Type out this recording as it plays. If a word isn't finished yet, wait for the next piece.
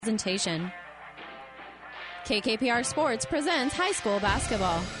Presentation. KKPR Sports presents high school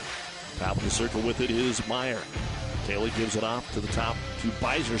basketball. Top of the circle with it is Meyer. Kaylee gives it off to the top to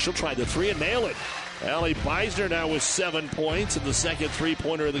Beisner. She'll try the three and nail it. Allie Beisner now with 7 points and the second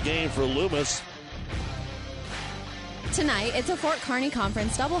three-pointer of the game for Loomis. Tonight, it's a Fort Kearney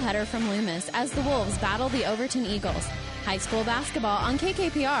Conference doubleheader from Loomis as the Wolves battle the Overton Eagles. High school basketball on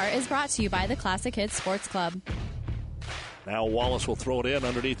KKPR is brought to you by the Classic Hits Sports Club. Now Wallace will throw it in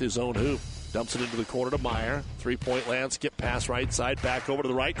underneath his own hoop. Dumps it into the corner to Meyer. Three-point land, skip pass right side, back over to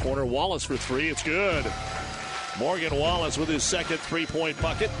the right corner. Wallace for three. It's good. Morgan Wallace with his second three-point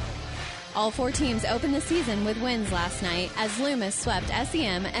bucket. All four teams opened the season with wins last night as Loomis swept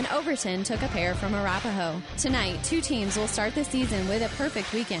SEM and Overton took a pair from Arapahoe. Tonight, two teams will start the season with a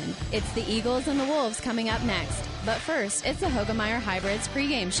perfect weekend. It's the Eagles and the Wolves coming up next. But first, it's the Hoegemeyer Hybrids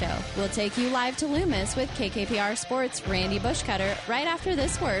pregame show. We'll take you live to Loomis with KKPR Sports' Randy Bushcutter right after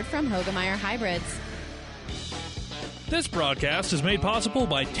this word from Hoegemeyer Hybrids. This broadcast is made possible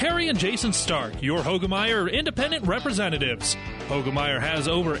by Terry and Jason Stark, your Hoegemeyer independent representatives. Hoegemeyer has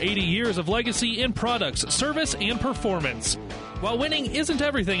over 80 years of legacy in products, service, and performance. While winning isn't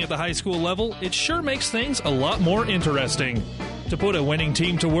everything at the high school level, it sure makes things a lot more interesting. To put a winning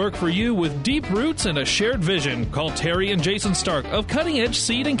team to work for you with deep roots and a shared vision, call Terry and Jason Stark of Cutting Edge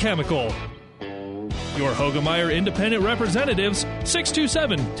Seed and Chemical. Your Hoegemeyer independent representatives,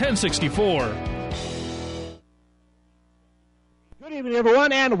 627-1064. Good evening,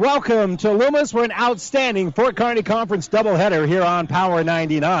 everyone, and welcome to Loomis for an outstanding Fort Kearney Conference doubleheader here on Power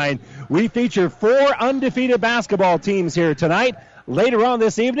 99. We feature four undefeated basketball teams here tonight. Later on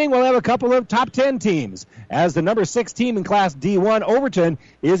this evening, we'll have a couple of top 10 teams, as the number 6 team in Class D1, Overton,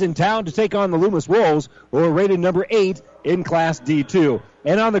 is in town to take on the Loomis Wolves, who are rated number 8 in Class D2.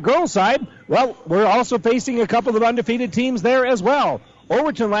 And on the girls' side, well, we're also facing a couple of undefeated teams there as well.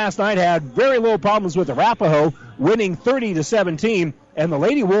 Overton last night had very little problems with Arapahoe, winning 30-17, and the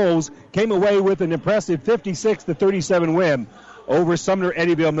Lady Wolves came away with an impressive 56-37 win over Sumner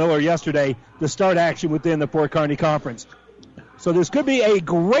Eddyville Miller yesterday to start action within the Fort Kearney Conference. So this could be a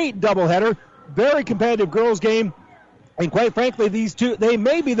great doubleheader, very competitive girls game, and quite frankly, these two, they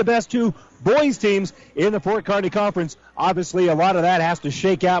may be the best two boys teams in the Fort Kearney Conference. Obviously, a lot of that has to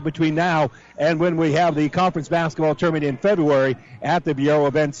shake out between now and when we have the conference basketball tournament in February at the Bureau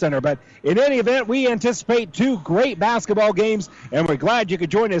Event Center. But in any event, we anticipate two great basketball games, and we're glad you could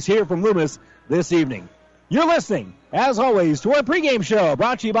join us here from Loomis this evening. You're listening, as always, to our pregame show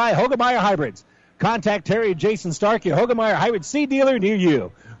brought to you by Hoegemeyer Hybrids. Contact Terry and Jason Stark, your Hoegemeyer Hybrid seed dealer near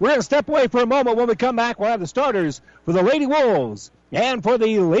you. We're going to step away for a moment. When we come back, we'll have the starters for the Lady Wolves and for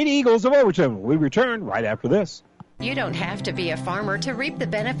the Lady Eagles of Overton. We return right after this. You don't have to be a farmer to reap the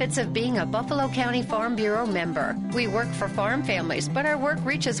benefits of being a Buffalo County Farm Bureau member. We work for farm families, but our work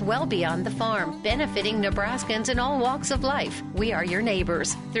reaches well beyond the farm, benefiting Nebraskans in all walks of life. We are your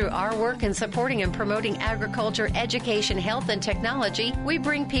neighbors. Through our work in supporting and promoting agriculture, education, health, and technology, we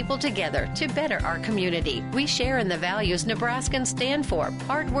bring people together to better our community. We share in the values Nebraskans stand for: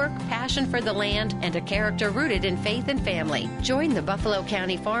 hard work, passion for the land, and a character rooted in faith and family. Join the Buffalo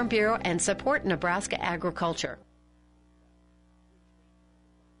County Farm Bureau and support Nebraska agriculture.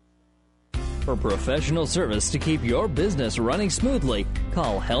 For professional service to keep your business running smoothly,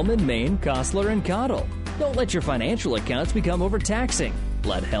 call Hellman, Maine, Kostler & Cottle. Don't let your financial accounts become overtaxing.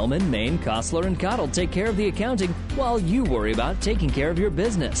 Let Hellman, Maine, Kostler & Cottle take care of the accounting while you worry about taking care of your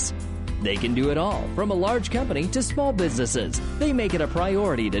business. They can do it all, from a large company to small businesses. They make it a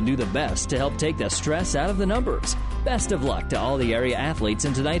priority to do the best to help take the stress out of the numbers. Best of luck to all the area athletes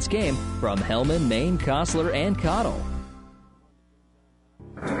in tonight's game from Hellman, Maine, Kostler & Cottle.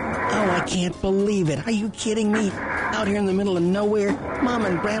 Oh, I can't believe it. Are you kidding me? Out here in the middle of nowhere, Mom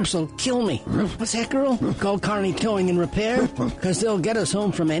and Bramps will kill me. What's that, girl? Call Kearney Towing and Repair? Because they'll get us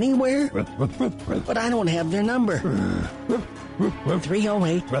home from anywhere? But I don't have their number.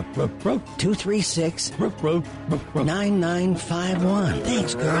 308-236-9951.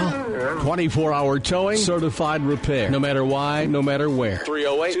 Thanks, girl. 24-hour towing, certified repair. No matter why, no matter where.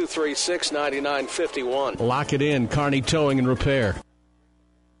 308-236-9951. Lock it in, Kearney Towing and Repair.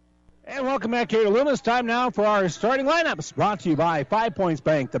 And welcome back here to Loomis. Time now for our starting lineups, brought to you by 5 Points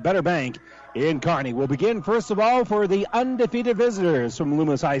Bank, the better bank in Kearney. We'll begin, first of all, for the undefeated visitors from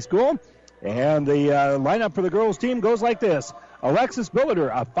Loomis High School. And the lineup for the girls' team goes like this. Alexis Billiter,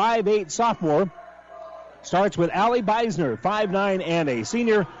 a 5'8 sophomore, starts with Allie Beisner, 5'9 and a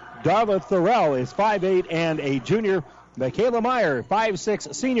senior. Darla Thorell is 5'8 and a junior. Michaela Meyer,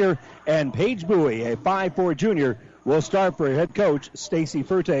 5'6 senior. And Paige Bowie, a 5'4 junior, will start for head coach Stacy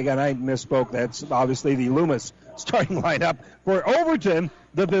Furtag, and I misspoke. That's obviously the Loomis starting lineup. For Overton,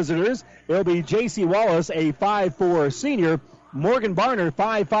 the visitors, it'll be J.C. Wallace, a 5'4 senior, Morgan Barner,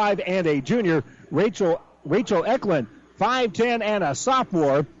 5'5 and a junior, Rachel Eklund, 5'10 and a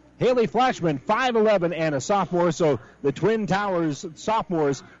sophomore, Haley Flashman, 5'11 and a sophomore, so the Twin Towers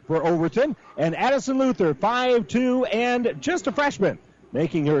sophomores for Overton, and Addison Luther, 5'2 and just a freshman,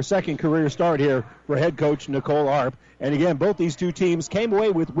 making her second career start here for head coach Nicole Arp. And again, both these two teams came away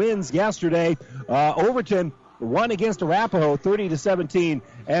with wins yesterday. Overton won against Arapahoe 30-17,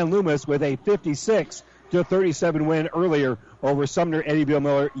 and Loomis with a 56-37 win earlier over Sumner Eddyville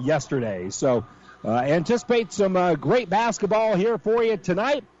Miller yesterday. So anticipate some great basketball here for you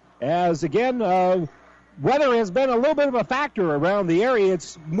tonight, as again, weather has been a little bit of a factor around the area.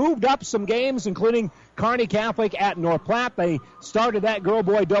 It's moved up some games, including Kearney Catholic at North Platte. They started that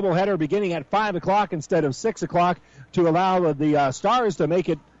girl-boy doubleheader beginning at 5 o'clock instead of 6 o'clock to allow the Stars to make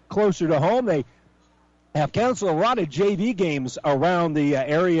it closer to home. They have canceled a lot of JV games around the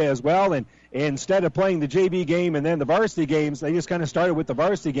area as well, and instead of playing the JV game and then the varsity games, they just kind of started with the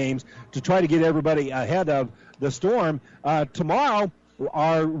varsity games to try to get everybody ahead of the storm. Tomorrow,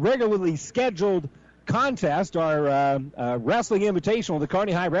 our regularly scheduled contest, our wrestling invitational, the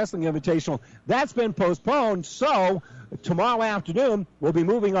Kearney High Wrestling Invitational, that's been postponed. So tomorrow afternoon, we'll be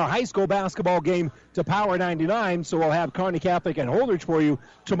moving our high school basketball game to Power 99. So we'll have Kearney Catholic and Holdridge for you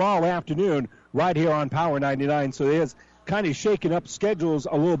tomorrow afternoon right here on Power 99. So it is kind of shaking up schedules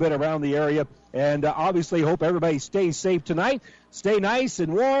a little bit around the area. And obviously hope everybody stays safe tonight. Stay nice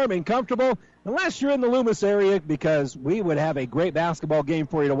and warm and comfortable, unless you're in the Loomis area, because we would have a great basketball game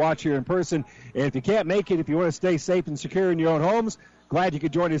for you to watch here in person. And if you can't make it, if you want to stay safe and secure in your own homes, glad you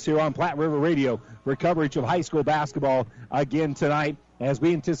could join us here on Platte River Radio for coverage of high school basketball again tonight, as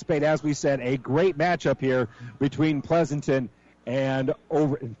we anticipate, as we said, a great matchup here between Pleasanton and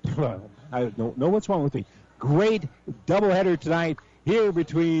Overton. I don't know what's wrong with me. Great doubleheader tonight here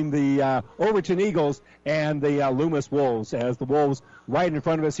between the Overton Eagles and the Loomis Wolves, as the Wolves right in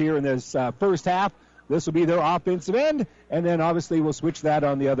front of us here in this first half. This will be their offensive end, and then obviously we'll switch that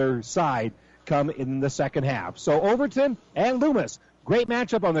on the other side come in the second half. So Overton and Loomis, great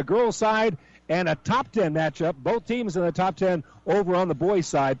matchup on the girls' side, and a top 10 matchup. Both teams in the top 10 over on the boys'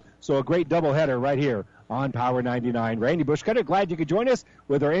 side, so a great doubleheader right here on Power 99. Randy Bushcutter, glad you could join us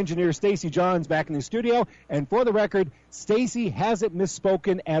with our engineer Stacy Johns back in the studio. And for the record, Stacy hasn't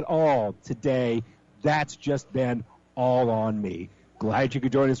misspoken at all today. That's just been all on me. Glad you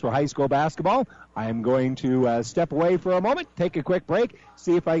could join us for high school basketball. I am going to step away for a moment, take a quick break,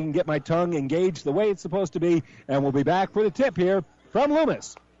 see if I can get my tongue engaged the way it's supposed to be, and we'll be back for the tip here from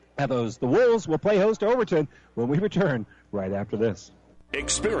Loomis. The Wolves will play host to Overton when we return right after this.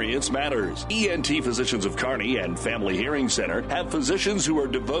 Experience matters. ENT Physicians of Kearney and Family Hearing Center have physicians who are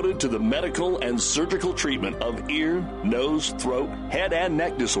devoted to the medical and surgical treatment of ear, nose, throat, head, and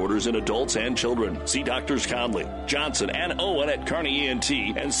neck disorders in adults and children. See Doctors Conley, Johnson, and Owen at Kearney ENT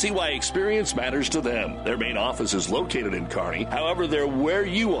and see why experience matters to them. Their main office is located in Kearney. However, they're where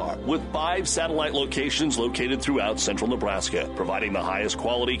you are, with 5 satellite locations located throughout central Nebraska, providing the highest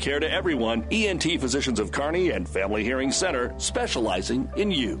quality care to everyone. ENT Physicians of Kearney and Family Hearing Center, specializing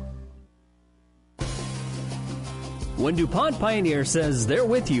in you. When DuPont Pioneer says they're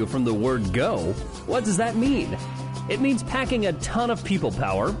with you from the word go, what does that mean? It means packing a ton of people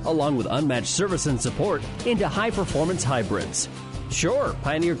power, along with unmatched service and support, into high-performance hybrids. Sure,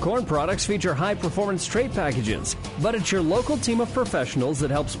 Pioneer Corn products feature high-performance trait packages, but it's your local team of professionals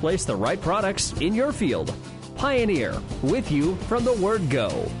that helps place the right products in your field. Pioneer, with you from the word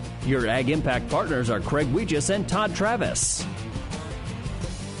go. Your Ag Impact partners are Craig Weegis and Todd Travis.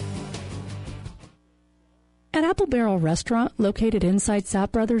 At Apple Barrel Restaurant, located inside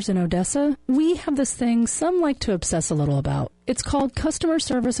Sapp Brothers in Odessa, we have this thing some like to obsess a little about. It's called customer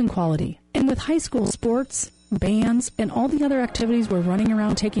service and quality. And with high school sports, bands, and all the other activities we're running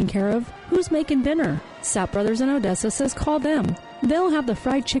around taking care of, who's making dinner? Sapp Brothers in Odessa says call them. They'll have the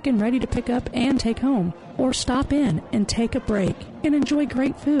fried chicken ready to pick up and take home. Or stop in and take a break and enjoy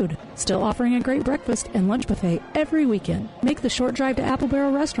great food. Still offering a great breakfast and lunch buffet every weekend. Make the short drive to Apple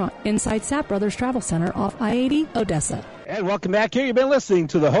Barrel Restaurant inside Sapp Brothers Travel Center off I-80, Odessa. And welcome back here. You've been listening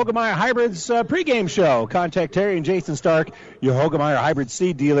to the Hoegemeyer Hybrids pregame show. Contact Terry and Jason Stark, your Hoegemeyer Hybrid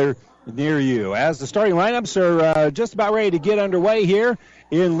seed dealer near you. As the starting lineups are just about ready to get underway here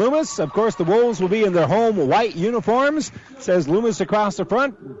in Loomis. Of course, the Wolves will be in their home white uniforms. It says Loomis across the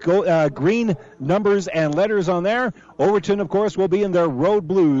front, green numbers and letters on there. Overton, of course, will be in their road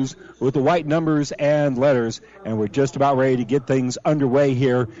blues with the white numbers and letters. And we're just about ready to get things underway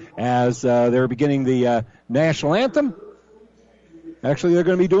here as they're beginning the national anthem. Actually, they're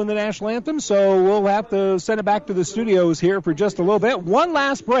going to be doing the national anthem, so we'll have to send it back to the studios here for just a little bit. One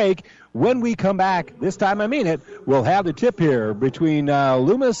last break. When we come back, this time I mean it, we'll have the tip here between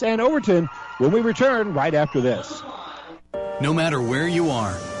Loomis and Overton when we return right after this. No matter where you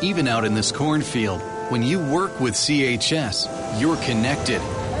are, even out in this cornfield, when you work with CHS, you're connected.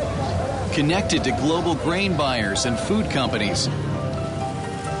 Connected to global grain buyers and food companies.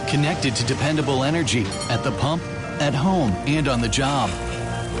 Connected to dependable energy at the pump, at home, and on the job.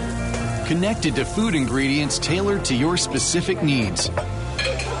 Connected to food ingredients tailored to your specific needs.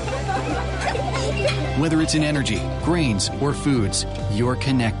 Whether it's in energy, grains, or foods, you're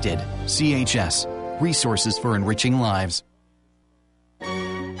connected. CHS. Resources for enriching lives.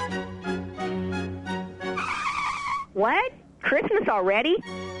 What? Christmas already?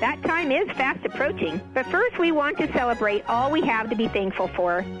 That time is fast approaching. But first, we want to celebrate all we have to be thankful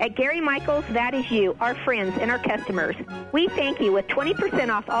for. At Gary Michaels, that is you, our friends, and our customers. We thank you with 20%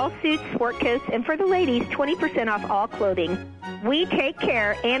 off all suits, sport coats, and for the ladies, 20% off all clothing. We take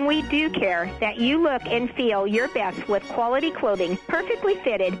care, and we do care, that you look and feel your best with quality clothing, perfectly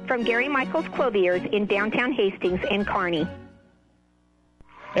fitted from Gary Michaels Clothiers in downtown Hastings and Kearney.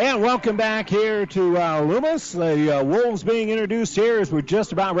 And welcome back here to Loomis. The Wolves being introduced here as we're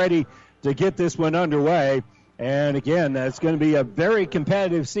just about ready to get this one underway. And again, it's going to be a very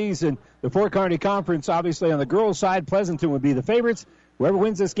competitive season. The Fort Kearney Conference, obviously on the girls' side, Pleasanton would be the favorites. Whoever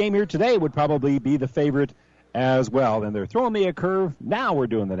wins this game here today would probably be the favorite as well. And they're throwing me a curve. Now we're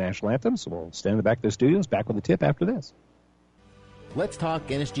doing the national anthem, so we'll stand in the back of the studios, back with the tip after this. Let's talk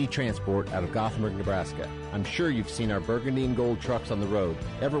NSG Transport out of Gothenburg, Nebraska. I'm sure you've seen our burgundy and gold trucks on the road.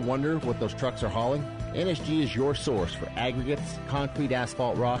 Ever wonder what those trucks are hauling? NSG is your source for aggregates, concrete,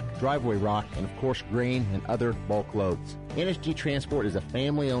 asphalt rock, driveway rock, and of course grain and other bulk loads. NSG Transport is a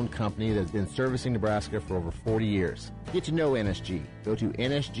family-owned company that's been servicing Nebraska for over 40 years. Get to know NSG. Go to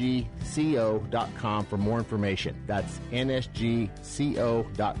nsgco.com for more information. That's nsgco.com.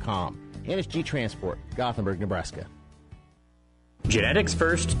 NSG Transport, Gothenburg, Nebraska. Genetics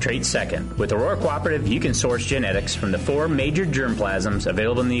first, trade second. With Aurora Cooperative, you can source genetics from the 4 major germplasms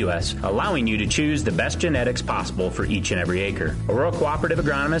available in the U.S., allowing you to choose the best genetics possible for each and every acre. Aurora Cooperative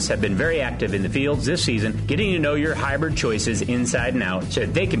agronomists have been very active in the fields this season, getting to know your hybrid choices inside and out so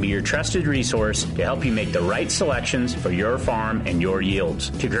that they can be your trusted resource to help you make the right selections for your farm and your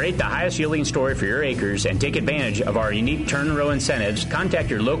yields. To create the highest yielding story for your acres and take advantage of our unique turn row incentives, contact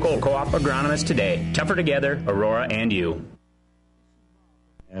your local co-op agronomist today. Tougher together, Aurora and you.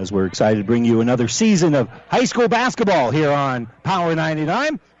 As we're excited to bring you another season of high school basketball here on Power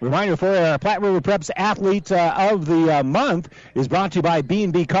 99. Reminder for our Platte River Preps Athlete of the Month is brought to you by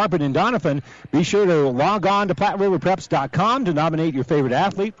B&B Carpet in Doniphan. Be sure to log on to PlatteRiverPreps.com to nominate your favorite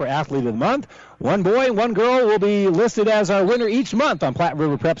athlete for Athlete of the Month. One boy, one girl will be listed as our winner each month on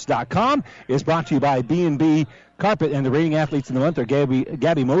PlatteRiverPreps.com. It's brought to you by B&B Carpet, and the reigning athletes in the month are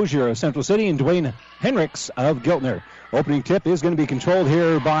Gabby Mosier of Central City and Dwayne Henricks of Giltner. Opening tip is going to be controlled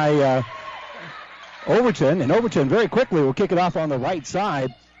here by Overton, and Overton very quickly will kick it off on the right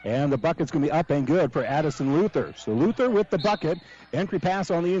side, and the bucket's going to be up and good for Addison Luther. So Luther with the bucket. Entry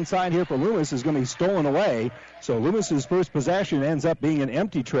pass on the inside here for Loomis is going to be stolen away. So Loomis's first possession ends up being an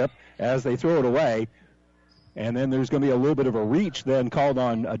empty trip as they throw it away. And then there's going to be a little bit of a reach then called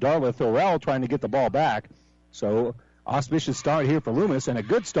on Darla Thorell trying to get the ball back. So auspicious start here for Loomis and a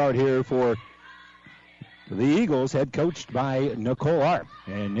good start here for the Eagles, head coached by Nicole Arp.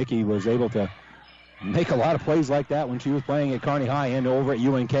 And Nikki was able to make a lot of plays like that when she was playing at Kearney High and over at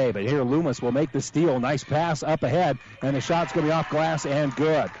UNK. But here Loomis will make the steal. Nice pass up ahead, and the shot's going to be off glass and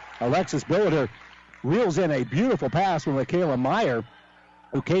good. Alexis Billiter reels in a beautiful pass from Michaela Meyer,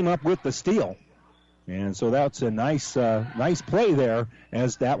 who came up with the steal. And so that's a nice play there,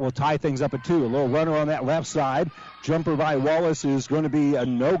 as that will tie things up at 2. A little runner on that left side. Jumper by Wallace is going to be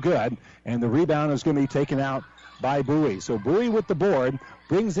no good, and the rebound is going to be taken out by Bowie. So Bowie with the board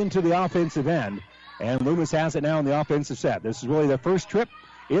brings into the offensive end, and Loomis has it now in the offensive set. This is really the first trip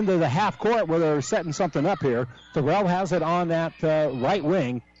into the half court where they're setting something up here. Thorell has it on that right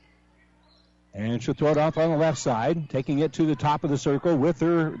wing, and she'll throw it off on the left side. Taking it to the top of the circle with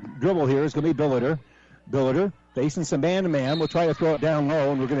her dribble here is going to be Billiter. Billiter facing some man-to-man. We'll try to throw it down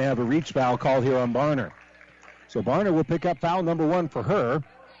low, and we're going to have a reach foul called here on Barner. So Barner will pick up foul number 1 for her,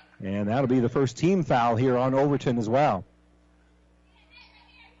 and that'll be the first team foul here on Overton as well.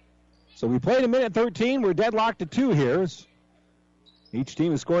 So we played a minute 13. We're deadlocked at 2 here. Each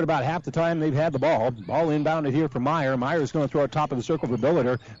team has scored about half the time they've had the ball. Ball inbounded here for Meyer. Meyer's going to throw it top of the circle for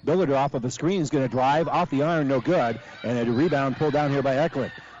Billiter. Billiter off of the screen is going to drive off the iron, no good, and a rebound pulled down here by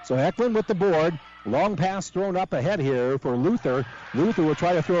Eklund. So Eklund with the board, Long pass thrown up ahead here for Luther. Luther will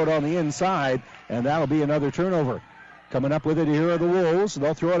try to throw it on the inside, and that'll be another turnover. Coming up with it here are the Wolves.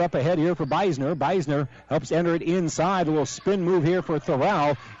 They'll throw it up ahead here for Beisner. Beisner helps enter it inside. A little spin move here for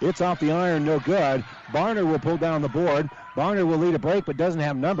Thorell. It's off the iron, no good. Barner will pull down the board. Barner will lead a break but doesn't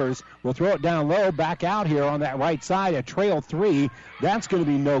have numbers. Will throw it down low, back out here on that right side. A trail 3. That's going to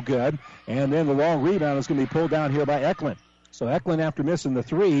be no good. And then the long rebound is going to be pulled down here by Eklund. So Eklund, after missing the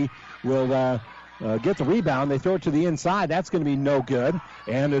 3, will get the rebound. They throw it to the inside. That's going to be no good.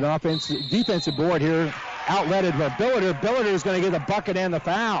 And an defensive board here. Outletted by Billiter. Billiter is going to get the bucket and the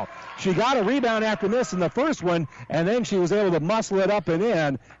foul. She got a rebound after missing the first one, and then she was able to muscle it up and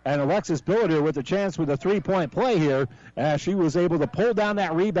in. And Alexis Billiter with a chance with a 3-point play here. She was able to pull down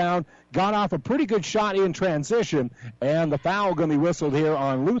that rebound, got off a pretty good shot in transition, and the foul going to be whistled here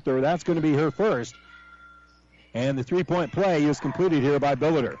on Luther. That's going to be her first. And the 3-point play is completed here by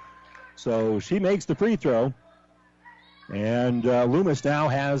Billiter. So she makes the free throw, and Loomis now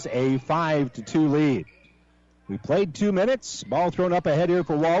has a 5-2 lead. We played 2 minutes. Ball thrown up ahead here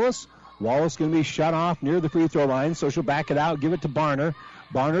for Wallace. Wallace going to be shut off near the free throw line, so she'll back it out, give it to Barner.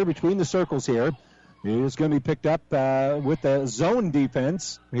 Barner between the circles here. It is going to be picked up with the zone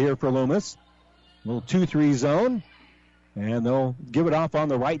defense here for Loomis. A little 2-3 zone, and they'll give it off on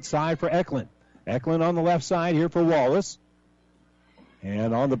the right side for Eklund. Eklund on the left side here for Wallace.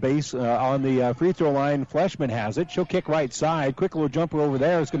 And on the base, on the free throw line, Fleshman has it. She'll kick right side. Quick little jumper over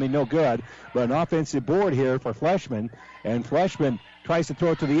there. It's going to be no good. But an offensive board here for Fleshman. And Fleshman tries to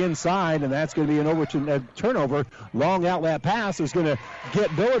throw it to the inside, and that's going to be an Overton turnover. Long outlet pass is going to get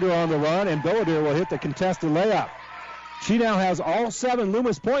Billiter on the run, and Billiter will hit the contested layup. She now has all 7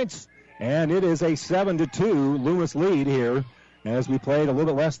 Loomis points, and it is a 7-2 Loomis lead here as we played a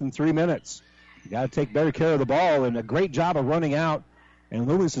little bit less than 3 minutes. You got to take better care of the ball, and a great job of running out. And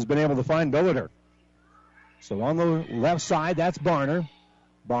Loomis has been able to find Billiter. So on the left side, that's Barner.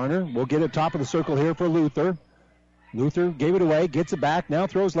 Barner will get it top of the circle here for Luther. Luther gave it away, gets it back, now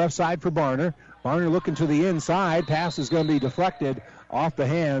throws left side for Barner. Barner looking to the inside. Pass is going to be deflected off the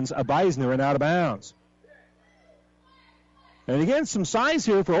hands of Beisner and out of bounds. And again, some size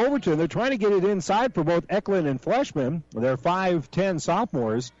here for Overton. They're trying to get it inside for both Eklund and Fleshman. They're 5'10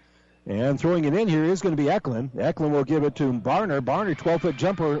 sophomores. And throwing it in here is going to be Eklund. Eklund will give it to Barner. Barner, 12-foot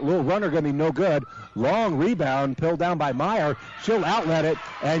jumper, little runner, going to be no good. Long rebound, pulled down by Meyer. She'll outlet it,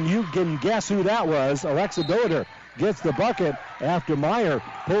 and you can guess who that was. Alexa Billiter gets the bucket after Meyer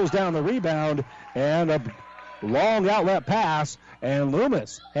pulls down the rebound, and a long outlet pass. And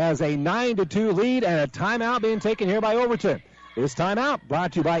Loomis has a 9-2 lead, and a timeout being taken here by Overton. This timeout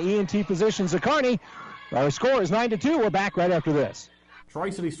brought to you by ENT Physicians of Kearney. Our score is 9-2. We're back right after this.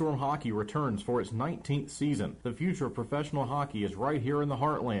 Tri-City Storm Hockey returns for its 19th season. The future of professional hockey is right here in the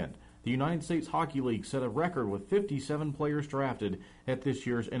heartland. The United States Hockey League set a record with 57 players drafted at this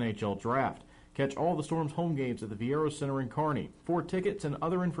year's NHL Draft. Catch all the Storm's home games at the Vieiro Center in Kearney. For tickets and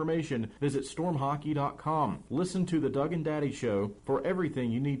other information, visit stormhockey.com. Listen to the Doug and Daddy Show for everything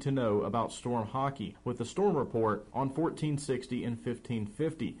you need to know about Storm hockey with the Storm Report on 1460 and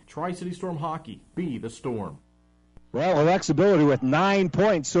 1550. Tri-City Storm Hockey, be the Storm. Well, Alexa Billiter with 9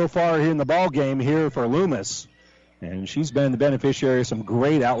 points so far in the ball game here for Loomis. And she's been the beneficiary of some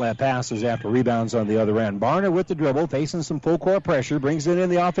great outlet passes after rebounds on the other end. Barner with the dribble, facing some full court pressure, brings it in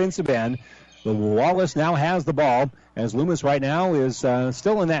the offensive end. The Wallace now has the ball, as Loomis right now is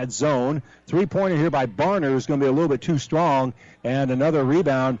still in that zone. 3-pointer here by Barner is going to be a little bit too strong. And another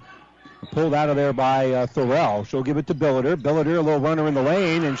rebound pulled out of there by Thorell. She'll give it to Billiter. Billiter, a little runner in the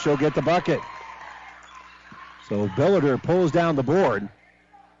lane, and she'll get the bucket. So Billiter pulls down the board.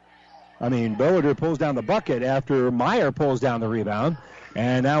 Billiter pulls down the bucket after Meyer pulls down the rebound.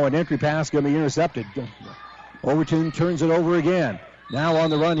 And now an entry pass going to be intercepted. Overton turns it over again. Now on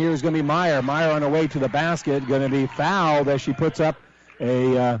the run here is going to be Meyer. Meyer on her way to the basket, going to be fouled as she puts up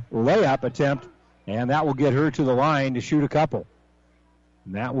a layup attempt. And that will get her to the line to shoot a couple.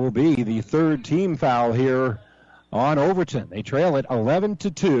 And that will be the third team foul here on Overton. They trail it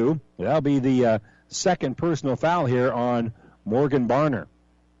 11-2. That'll be the second personal foul here on Morgan Barner.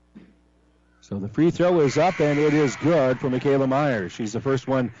 So the free throw is up, and it is good for Michaela Meyer. She's the first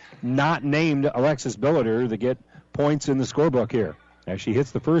one not named Alexis Billiter to get points in the scorebook here. As she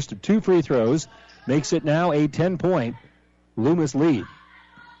hits the first of 2 free throws, makes it now a 10-point Loomis lead.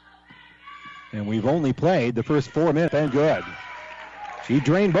 And we've only played the first 4 minutes, and good. She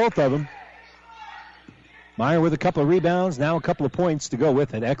drained both of them. Meyer with a couple of rebounds, now a couple of points to go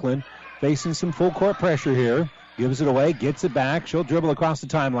with it. Eklund facing some full court pressure here. Gives it away, gets it back. She'll dribble across the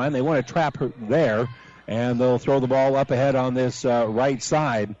timeline. They want to trap her there, and they'll throw the ball up ahead on this right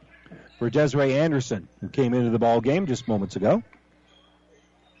side for Desiree Anderson, who came into the ball game just moments ago.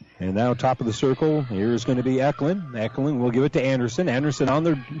 And now top of the circle, here's going to be Eklund. Eklund will give it to Anderson. Anderson on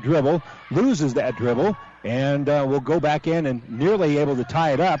the dribble, loses that dribble, and will go back in and nearly able to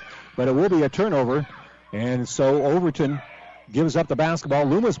tie it up, but it will be a turnover. And so Overton gives up the basketball.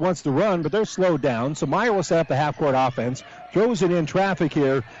 Loomis wants to run, but they're slowed down. So Meyer will set up the half-court offense, throws it in traffic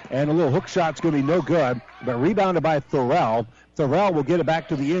here, and a little hook shot's going to be no good, but rebounded by Thorell. Thorell will get it back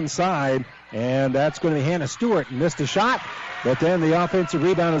to the inside, and that's going to be Hannah Stewart. Missed a shot, but then the offensive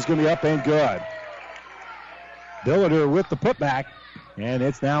rebound is going to be up and good. Billiter with the putback, and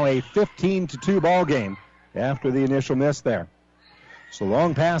it's now a 15-2 ball game after the initial miss there. So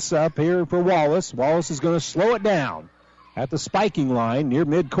long pass up here for Wallace. Wallace is going to slow it down at the spiking line near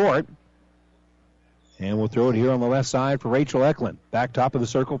midcourt. And we'll throw it here on the left side for Rachel Eklund. Back top of the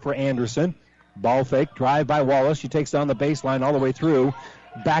circle for Anderson. Ball fake, drive by Wallace. She takes down the baseline all the way through.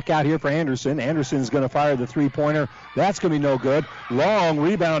 Back out here for Anderson. Anderson's going to fire the three-pointer. That's going to be no good. Long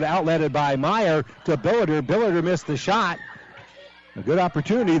rebound outletted by Meyer to Billiter. Billiter missed the shot. A good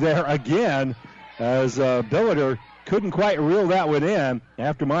opportunity there again as Billiter couldn't quite reel that one in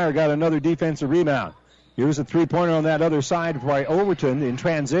after Meyer got another defensive rebound. Here's a three-pointer on that other side by Overton in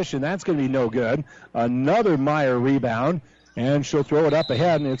transition. That's going to be no good. Another Meyer rebound, and she'll throw it up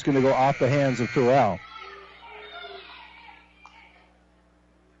ahead, and it's going to go off the hands of Thorell.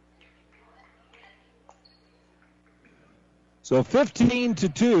 So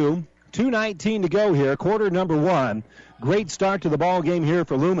 15-2, 2:19 to go here, quarter number one. Great start to the ball game here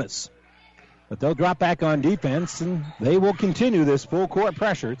for Loomis. But they'll drop back on defense, and they will continue this full-court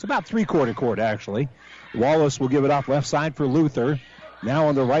pressure. It's about three-quarter court, actually. Wallace will give it off left side for Luther. Now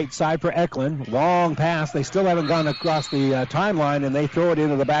on the right side for Eklund. Long pass. They still haven't gone across the timeline, and they throw it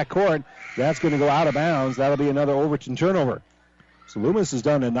into the back court. That's going to go out of bounds. That'll be another Overton turnover. So Loomis has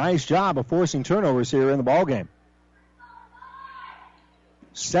done a nice job of forcing turnovers here in the ballgame.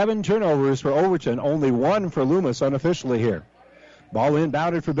 7 turnovers for Overton, only 1 for Loomis unofficially here. Ball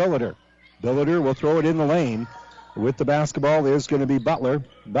inbounded for Billiter. Billiter will throw it in the lane. With the basketball is going to be Butler.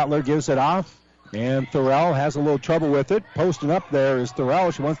 Butler gives it off, and Thorell has a little trouble with it. Posting up there is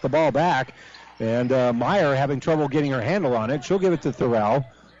Thorell. She wants the ball back, and Meyer having trouble getting her handle on it. She'll give it to Thorell.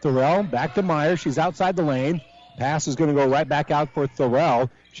 Thorell back to Meyer. She's outside the lane. Pass is going to go right back out for Thorell.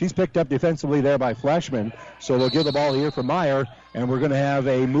 She's picked up defensively there by Fleshman, so they'll give the ball here for Meyer, and we're going to have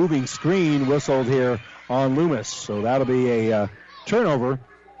a moving screen whistled here on Loomis. So that'll be a turnover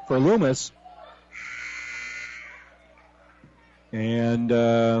for Loomis. And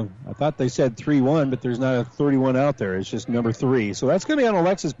I thought they said 3-1, but there's not a 31 out there. It's just number 3. So that's going to be on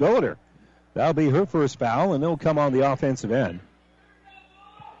Alexis Billiter. That'll be her first foul, and they'll come on the offensive end.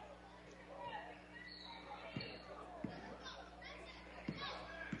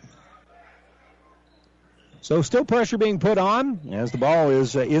 So still pressure being put on as the ball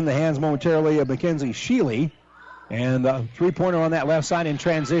is in the hands momentarily of Mackenzie Sheely. And the three-pointer on that left side in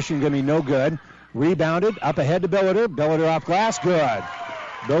transition going to be no good. Rebounded, up ahead to Billiter. Billiter off glass, good.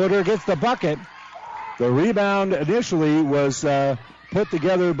 Billiter gets the bucket. The rebound initially was put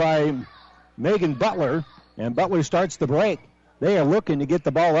together by Megan Butler, and Butler starts the break. They are looking to get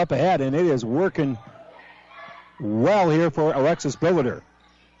the ball up ahead, and it is working well here for Alexis Billiter.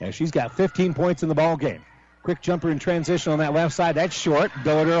 And she's got 15 points in the ball game. Quick jumper in transition on that left side. That's short.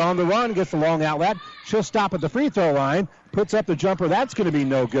 Billiter on the run, gets the long outlet. She'll stop at the free throw line, puts up the jumper. That's going to be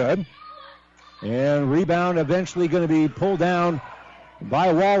no good. And rebound eventually going to be pulled down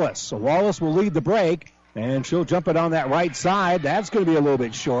by Wallace. So Wallace will lead the break, and she'll jump it on that right side. That's going to be a little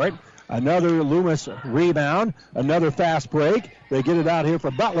bit short. Another Loomis rebound, another fast break. They get it out here for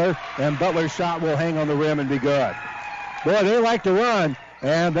Butler, and Butler's shot will hang on the rim and be good. Boy, they like to run,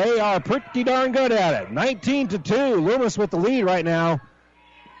 and they are pretty darn good at it. 19-2, Loomis with the lead right now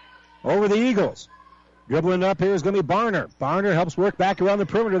over the Eagles. Dribbling up here is going to be Barner. Barner helps work back around the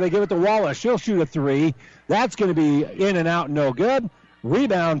perimeter. They give it to Wallace. She'll shoot a three. That's going to be in and out, no good.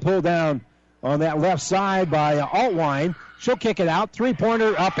 Rebound pulled down on that left side by Altwine. She'll kick it out.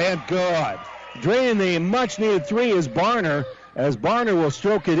 Three-pointer up and good. Draining the much-needed three is Barner, as Barner will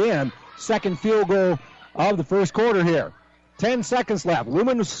stroke it in. Second field goal of the first quarter here. 10 seconds left.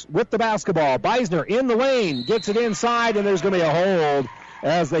 Loomis with the basketball. Beisner in the lane. Gets it inside, and there's going to be a hold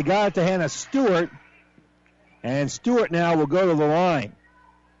as they got it to Hannah Stewart. And Stewart now will go to the line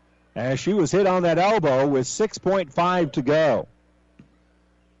as she was hit on that elbow with 6.5 to go.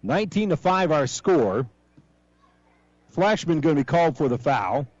 19-5 our score. Flashman going to be called for the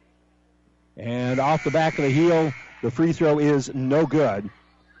foul. And off the back of the heel, the free throw is no good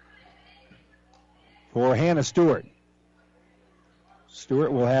for Hannah Stewart.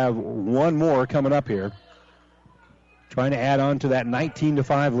 Stewart will have one more coming up here, trying to add on to that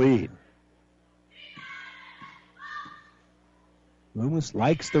 19-5 lead. Loomis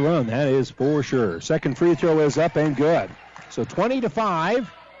likes the run, that is for sure. Second free throw is up and good. So 20-5.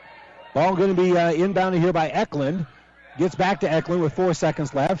 Ball going to be inbounded here by Eklund. Gets back to Eklund with 4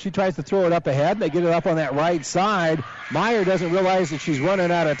 seconds left. She tries to throw it up ahead. They get it up on that right side. Meyer doesn't realize that she's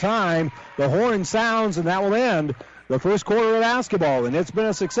running out of time. The horn sounds, and that will end the first quarter of basketball. And it's been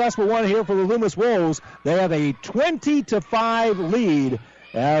a successful one here for the Loomis Wolves. They have a 20-5 lead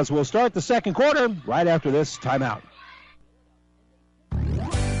as we'll start the second quarter right after this timeout.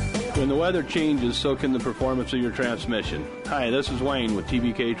 When the weather changes, so can the performance of your transmission. Hi, this is Wayne with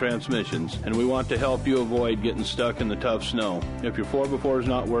TBK Transmissions, and we want to help you avoid getting stuck in the tough snow. If your 4x4 is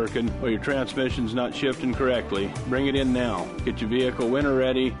not working or your transmission's not shifting correctly, bring it in now. Get your vehicle winter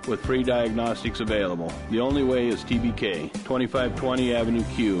ready with free diagnostics available. The only way is TBK, 2520 Avenue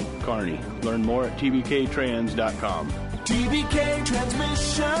Q, Kearney. Learn more at tbktrans.com. TBK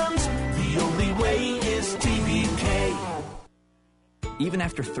Transmissions, the only way is TBK. Even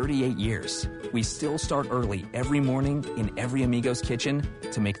after 38 years, we still start early every morning in every Amigo's kitchen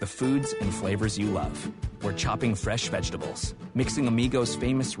to make the foods and flavors you love. We're chopping fresh vegetables, mixing Amigo's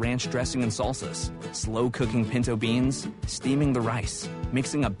famous ranch dressing and salsas, slow cooking pinto beans, steaming the rice,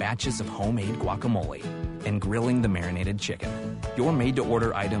 mixing up batches of homemade guacamole, and grilling the marinated chicken. Your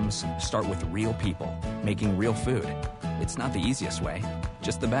made-to-order items start with real people making real food. It's not the easiest way,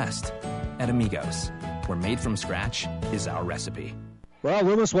 just the best. At Amigo's, where made from scratch is our recipe. Well,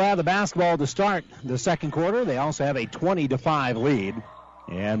 Loomis will have the basketball to start the second quarter. They also have a 20-5 lead.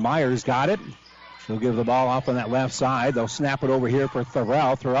 And Myers got it. She'll give the ball off on that left side. They'll snap it over here for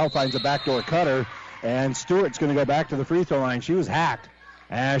Thorell. Thorell finds a backdoor cutter. And Stewart's going to go back to the free throw line. She was hacked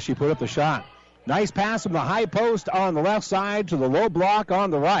as she put up the shot. Nice pass from the high post on the left side to the low block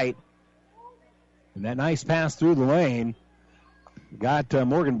on the right. And that nice pass through the lane got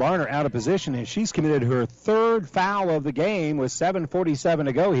Morgan Barner out of position, and she's committed her third foul of the game with 7:47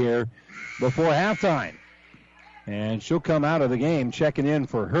 to go here before halftime. And she'll come out of the game. Checking in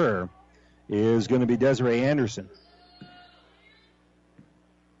for her is going to be Desiree Anderson.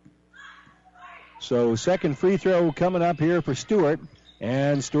 So second free throw coming up here for Stewart,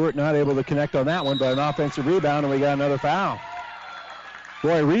 and Stewart not able to connect on that one, but an offensive rebound, and we got another foul.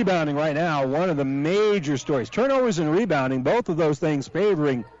 Boy, rebounding right now, one of the major stories. Turnovers and rebounding, both of those things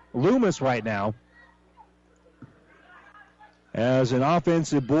favoring Loomis right now. As an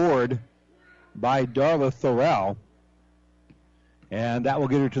offensive board by Darla Thorell. And that will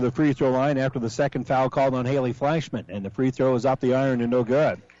get her to the free throw line after the second foul called on Haley Fleischman. And the free throw is off the iron and no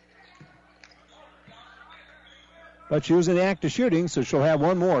good. But she was in the act of shooting, so she'll have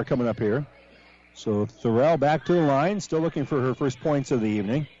one more coming up here. So Thorell back to the line, still looking for her first points of the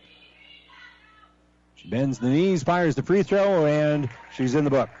evening. She bends the knees, fires the free throw, and she's in the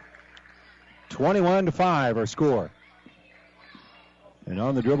book. 21-5 our score. And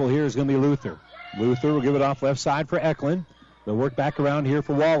on the dribble here is going to be Luther. Luther will give it off left side for Eklund. They'll work back around here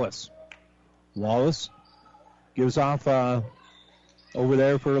for Wallace. Wallace gives off over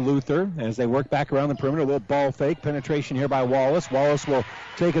there for Luther as they work back around the perimeter. A little ball fake. Penetration here by Wallace. Wallace will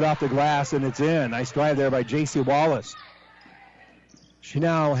take it off the glass, and it's in. Nice drive there by J.C. Wallace. She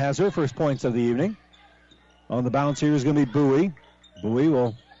now has her first points of the evening. On the bounce here is going to be Bowie. Bowie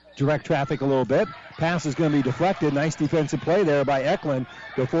will direct traffic a little bit. Pass is going to be deflected. Nice defensive play there by Eklund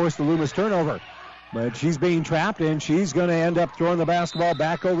to force the Loomis turnover. But she's being trapped, and she's going to end up throwing the basketball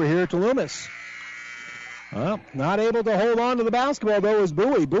back over here to Loomis. Well, not able to hold on to the basketball, though, was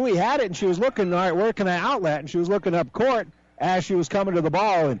Bowie. Bowie had it, and she was looking, all right, where can I outlet? And she was looking up court as she was coming to the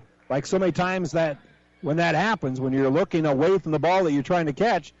ball. And like so many times that when that happens, when you're looking away from the ball that you're trying to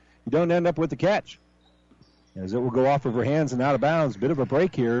catch, you don't end up with the catch. As it will go off of her hands and out of bounds. Bit of a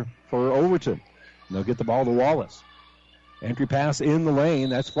break here for Overton. And they'll get the ball to Wallace. Entry pass in the lane.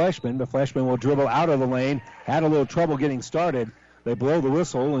 That's Fleischman. But Fleischman will dribble out of the lane. Had a little trouble getting started. They blow the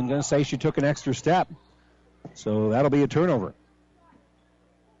whistle and going to say she took an extra step. So that'll be a turnover.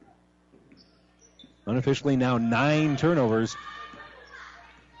 Unofficially now 9 turnovers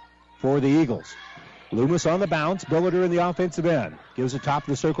for the Eagles. Loomis on the bounce. Billiter in the offensive end. Gives the top of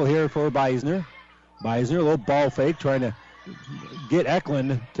the circle here for Beisner. Beisner, a little ball fake, trying to get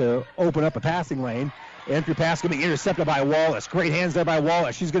Eklund to open up a passing lane. Entry pass going to be intercepted by Wallace. Great hands there by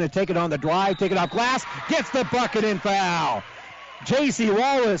Wallace. She's going to take it on the drive, take it off glass, gets the bucket and foul. J.C.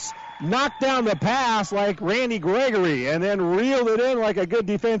 Wallace knocked down the pass like Randy Gregory and then reeled it in like a good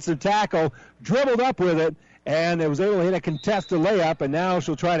defensive tackle, dribbled up with it, and it was able to hit a contested layup, and now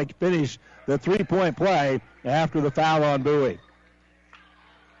she'll try to finish the three-point play after the foul on Bowie.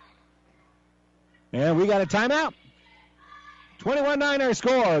 And we got a timeout. 21-9 our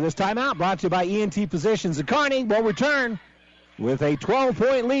score. This timeout brought to you by ENT Physicians of Kearney. We'll return with a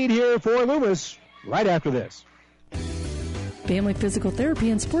 12-point lead here for Loomis right after this. Family Physical Therapy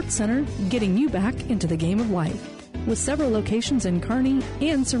and Sports Center, getting you back into the game of life. With several locations in Kearney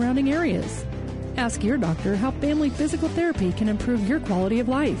and surrounding areas. Ask your doctor how Family Physical Therapy can improve your quality of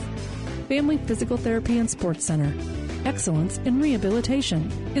life. Family Physical Therapy and Sports Center. Excellence in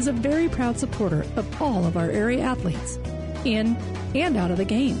Rehabilitation is a very proud supporter of all of our area athletes, in and out of the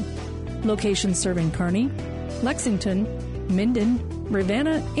game. Locations serving Kearney, Lexington, Minden,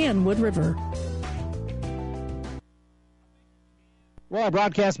 Ravenna, and Wood River. Well, our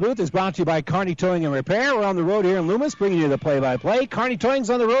broadcast booth is brought to you by Kearney Towing and Repair. We're on the road here in Loomis, bringing you the play-by-play. Kearney Towing's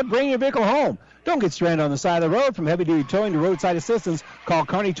on the road, bringing your vehicle home. Don't get stranded on the side of the road. From heavy-duty towing to roadside assistance, call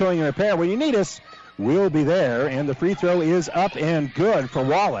Kearney Towing and Repair. When you need us, we'll be there. And the free throw is up and good for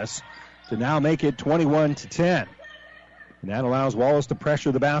Wallace to now make it 21-10. And that allows Wallace to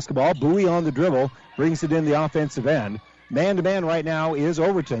pressure the basketball. Bowie on the dribble, brings it in the offensive end. Man-to-man right now is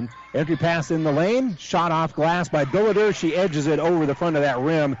Overton. Entry pass in the lane. Shot off glass by Billiter. She edges it over the front of that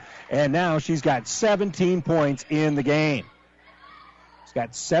rim. And now she's got 17 points in the game. She's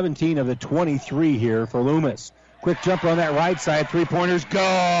got 17 of the 23 here for Loomis. Quick jumper on that right side. Three-pointers,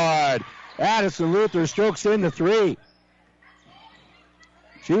 good. Addison Luther strokes in the three.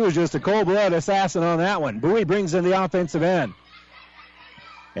 She was just a cold-blooded assassin on that one. Bowie brings in the offensive end.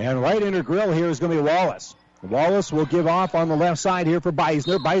 And right in her grill here is going to be Wallace. Wallace will give off on the left side here for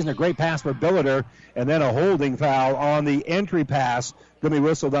Beisner. Beisner, great pass for Billiter. And then a holding foul on the entry pass. Going to be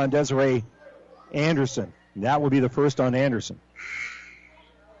whistled on Desiree Anderson. And that will be the first on Anderson.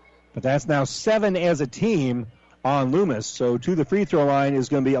 But that's now 7 as a team on Loomis. So to the free throw line is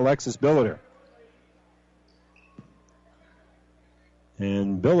going to be Alexis Billiter.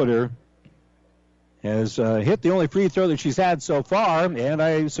 And Billiter has hit the only free throw that she's had so far, and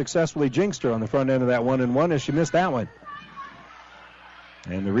I successfully jinxed her on the front end of that 1-and-1 as she missed that one.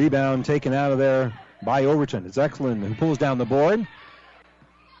 And the rebound taken out of there by Overton. It's Eklund who pulls down the board.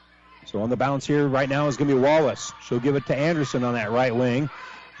 So on the bounce here right now is going to be Wallace. She'll give it to Anderson on that right wing.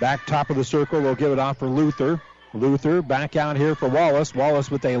 Back top of the circle, they'll give it off for Luther. Luther back out here for Wallace.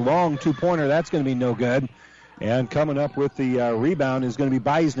 Wallace with a long two-pointer. That's going to be no good. And coming up with the rebound is going to be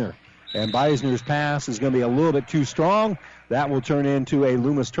Beisner. And Beisner's pass is going to be a little bit too strong. That will turn into a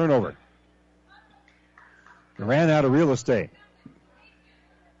Loomis turnover. They ran out of real estate.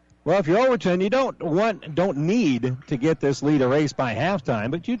 Well, if you're Overton, you don't need to get this lead erased by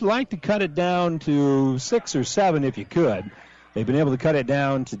halftime, but you'd like to cut it down to 6 or 7 if you could. They've been able to cut it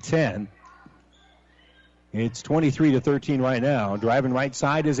down to 10. It's 23-13 right now. Driving right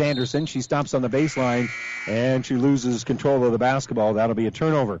side is Anderson. She stops on the baseline, and she loses control of the basketball. That'll be a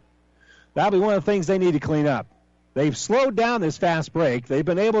turnover. That'll be one of the things they need to clean up. They've slowed down this fast break. They've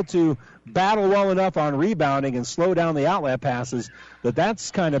been able to battle well enough on rebounding and slow down the outlet passes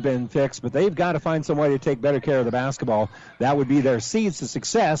that's kind of been fixed, but they've got to find some way to take better care of the basketball. That would be their seeds to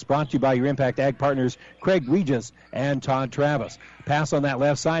success, brought to you by your Impact Ag partners, Craig Regis and Todd Travis. Pass on that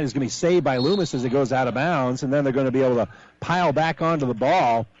left side is going to be saved by Loomis as it goes out of bounds, and then they're going to be able to pile back onto the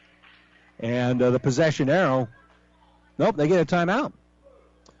ball. And the possession arrow, nope, they get a timeout.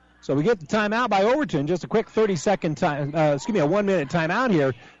 So we get the timeout by Overton, just a quick 30-second time, a 1-minute timeout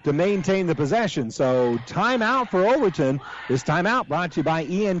here to maintain the possession. So timeout for Overton. This timeout brought to you by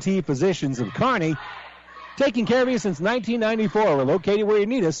ENT Physicians of Kearney. Taking care of you since 1994. We're located where you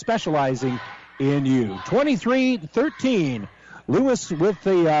need us, specializing in you. 23-13. Loomis with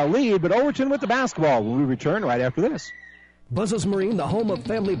the lead, but Overton with the basketball. When we return right after this. Buzz's Marine, the home of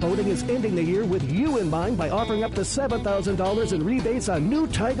family boating, is ending the year with you in mind by offering up to $7,000 in rebates on new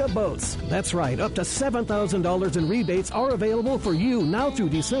Taiga boats. That's right, up to $7,000 in rebates are available for you now through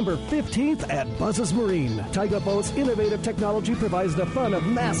December 15th at Buzz's Marine. Taiga Boats' innovative technology provides the fun of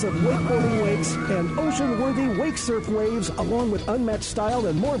massive wakeboarding wakes and ocean-worthy wake surf waves, along with unmatched style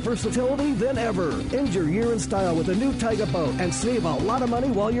and more versatility than ever. End your year in style with a new Taiga boat and save a lot of money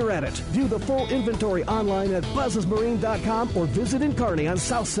while you're at it. View the full inventory online at buzzesmarine.com or visit in Kearney on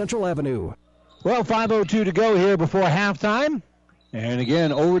South Central Avenue. Well, 5:02 to go here before halftime. And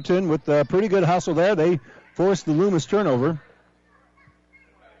again, Overton with a pretty good hustle there. They forced the Loomis turnover.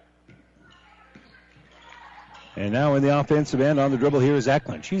 And now in the offensive end on the dribble here is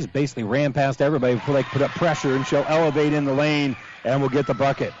Eklund. She's basically ran past everybody before they put up pressure, and she'll elevate in the lane and will get the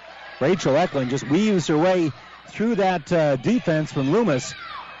bucket. Rachel Eklund just weaves her way through that defense from Loomis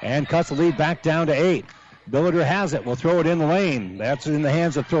and cuts the lead back down to 8. Billiter has it. Will throw it in the lane. That's in the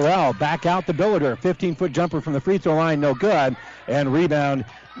hands of Thorell. Back out to Billiter. 15-foot jumper from the free throw line. No good. And rebound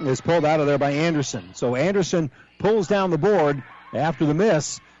is pulled out of there by Anderson. So Anderson pulls down the board after the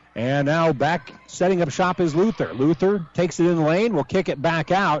miss. And now back setting up shop is Luther. Luther takes it in the lane. Will kick it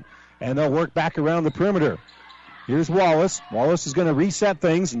back out. And they'll work back around the perimeter. Here's Wallace. Wallace is going to reset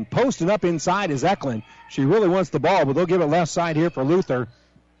things. And posting up inside is Eklund. She really wants the ball, but they'll give it left side here for Luther.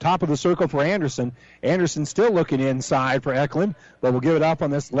 Top of the circle for Anderson. Anderson still looking inside for Eklund, but we'll give it up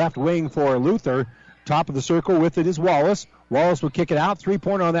on this left wing for Luther. Top of the circle with it is Wallace. Wallace will kick it out.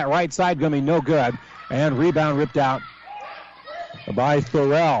 3-pointer on that right side, going to be no good. And rebound ripped out by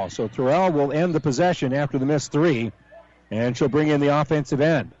Thorell. So Thorell will end the possession after the missed three, and she'll bring in the offensive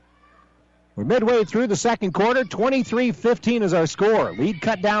end. We're midway through the second quarter. 23-15 is our score. Lead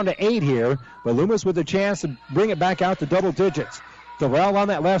cut down to 8 here, but Loomis with a chance to bring it back out to double digits. Thorell on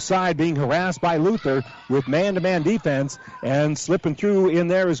that left side being harassed by Luther with man-to-man defense, and slipping through in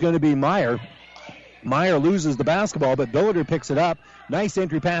there is going to be Meyer. Meyer loses the basketball, but Billiter picks it up. Nice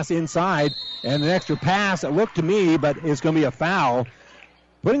entry pass inside, and an extra pass. It looked to me, but it's going to be a foul.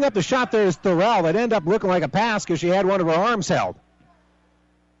 Putting up the shot there is Thorell. That ended up looking like a pass because she had one of her arms held.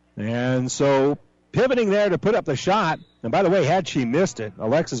 And so pivoting there to put up the shot. And by the way, had she missed it,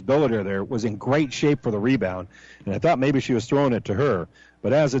 Alexis Billiter there was in great shape for the rebound. And I thought maybe she was throwing it to her.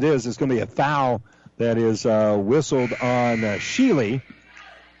 But as it is, it's going to be a foul that is whistled on Sheely.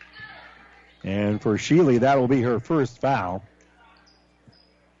 And for Sheely, that will be her first foul.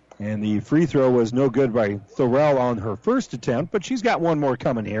 And the free throw was no good by Thorell on her first attempt, but she's got one more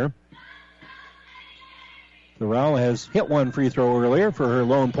coming here. Thorell has hit one free throw earlier for her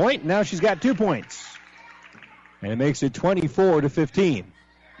lone point. Now she's got 2 points. And it makes it 24-15.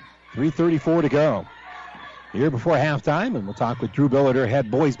 3:34 to go. Here before halftime, and we'll talk with Drew Billiter,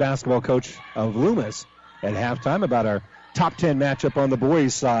 head boys basketball coach of Loomis, at halftime about our top 10 matchup on the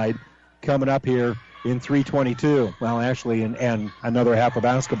boys side coming up here in 3:22. Well, actually, and another half of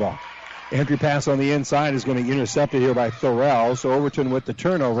basketball. Entry pass on the inside is going to be intercepted here by Thorell. So Overton with the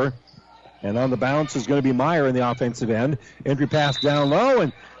turnover. And on the bounce is going to be Meyer in the offensive end. Entry pass down low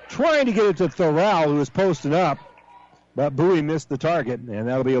and trying to get it to Thorell, who is posting up. But Bowie missed the target, and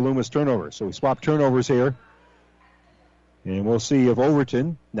that'll be a Loomis turnover. So we swap turnovers here. And we'll see if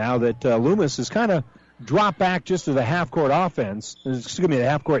Overton, now that Loomis has kind of dropped back just to the half-court offense, excuse me, the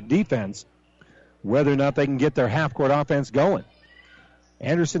half-court defense, whether or not they can get their half-court offense going.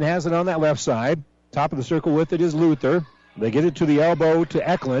 Anderson has it on that left side. Top of the circle with it is Luther. They get it to the elbow to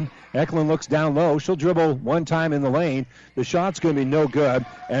Eklund. Eklund looks down low. She'll dribble one time in the lane. The shot's going to be no good,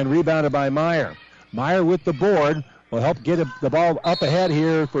 and rebounded by Meyer. Meyer with the board will help get the ball up ahead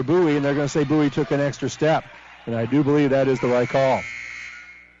here for Bowie, and they're going to say Bowie took an extra step. And I do believe that is the right call.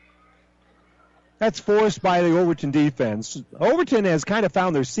 That's forced by the Overton defense. Overton has kind of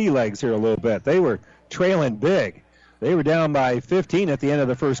found their sea legs here a little bit. They were trailing big. They were down by 15 at the end of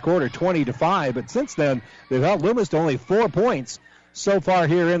the first quarter, 20-5. But since then, they've held Loomis to only 4 points so far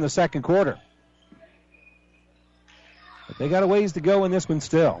here in the second quarter. But they got a ways to go in this one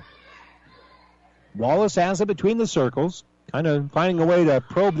still. Wallace has it between the circles, kind of finding a way to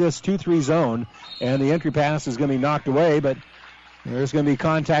probe this 2-3 zone. And the entry pass is going to be knocked away, but there's going to be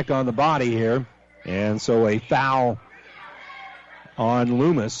contact on the body here. And so a foul on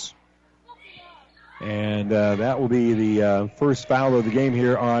Loomis. And that will be the first foul of the game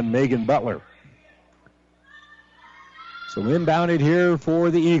here on Megan Butler. So inbounded here for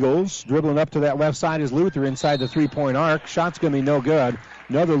the Eagles. Dribbling up to that left side is Luther inside the three-point arc. Shot's going to be no good.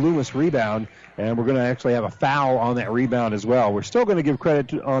 Another Loomis rebound. And we're going to actually have a foul on that rebound as well. We're still going to give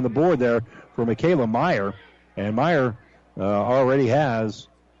credit on the board there for Michaela Meyer. And Meyer already has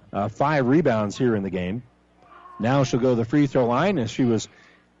 5 rebounds here in the game. Now she'll go to the free throw line as she was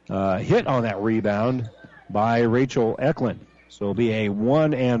hit on that rebound by Rachel Eklund. So it'll be a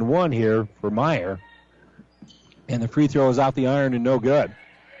 1-and-1 here for Meyer. And the free throw is out the iron and no good.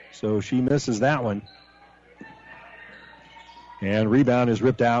 So she misses that one. And rebound is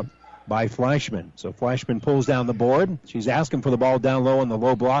ripped out by Fleischman. So Fleischman pulls down the board. She's asking for the ball down low on the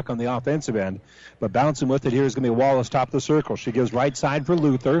low block on the offensive end. But bouncing with it here is going to be Wallace top of the circle. She gives right side for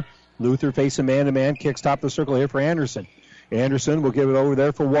Luther. Luther facing man-to-man. Kicks top of the circle here for Anderson. Anderson will give it over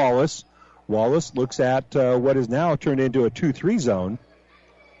there for Wallace. Wallace looks at what is now turned into a 2-3 zone.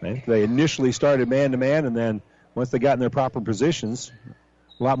 They initially started man-to-man, and then once they got in their proper positions,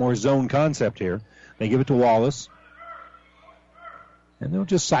 a lot more zone concept here. They give it to Wallace. And they'll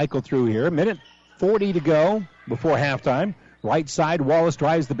just cycle through here. 1:40 to go before halftime. Right side, Wallace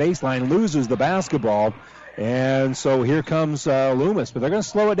drives the baseline, loses the basketball. And so here comes Loomis, but they're going to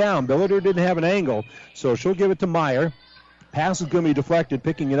slow it down. Billiter didn't have an angle, so she'll give it to Meyer. Pass is going to be deflected.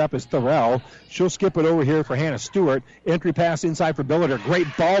 Picking it up is Thorell. She'll skip it over here for Hannah Stewart. Entry pass inside for Billiter. Great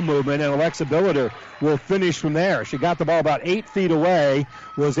ball movement, and Alexa Billiter will finish from there. She got the ball about 8 feet away,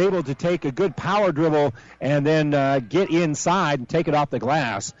 was able to take a good power dribble and then get inside and take it off the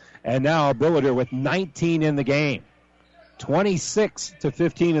glass. And now Billiter with 19 in the game.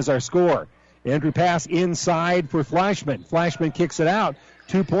 26-15 is our score. Entry pass inside for Flashman. Flashman kicks it out.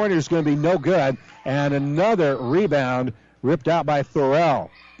 2-pointer is going to be no good. And another rebound ripped out by Thorell.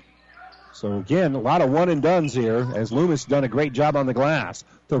 So again, a lot of one-and-dones here as Loomis done a great job on the glass.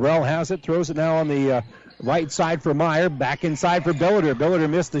 Thorell has it, throws it now on the right side for Meyer. Back inside for Billiter. Billiter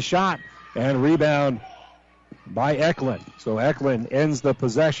missed the shot. And rebound by Eklund. So Eklund ends the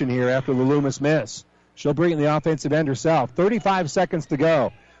possession here after the Loomis miss. She'll bring in the offensive end herself. 35 seconds to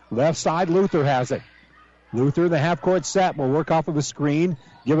go. Left side, Luther has it. Luther, the half-court set, will work off of the screen.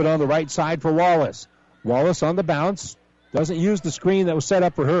 Give it on the right side for Wallace. Wallace on the bounce. Doesn't use the screen that was set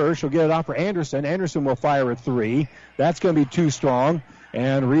up for her. She'll get it off for Anderson. Anderson will fire a three. That's going to be too strong.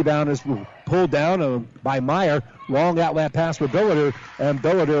 And rebound is pulled down by Meyer. Long outlet pass for Billiter. And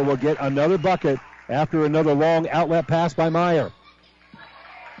Billiter will get another bucket after another long outlet pass by Meyer.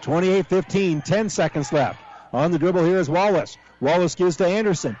 28-15, 10 seconds left. On the dribble here is Wallace. Wallace gives to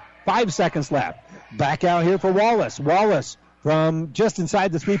Anderson. 5 seconds left. Back out here for Wallace. Wallace from just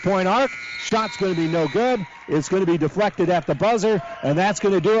inside the three-point arc. Shot's going to be no good. It's going to be deflected at the buzzer, and that's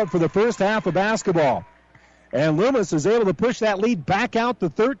going to do it for the first half of basketball. And Loomis is able to push that lead back out to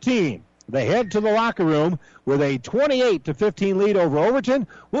 13. They head to the locker room with a 28-15 lead over Overton.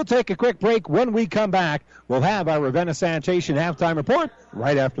 We'll take a quick break. When we come back, we'll have our Ravenna Sanitation halftime report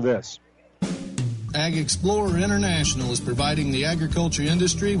right after this. Ag Explorer International is providing the agriculture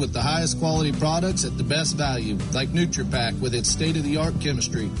industry with the highest quality products at the best value, like NutriPack with its state-of-the-art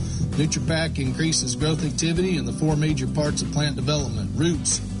chemistry. NutriPack increases growth activity in the 4 major parts of plant development: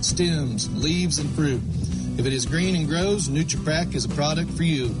 roots, stems, leaves, and fruit. If it is green and grows, NutriPack is a product for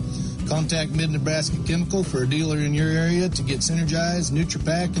you. Contact Mid-Nebraska Chemical for a dealer in your area to get Synergized,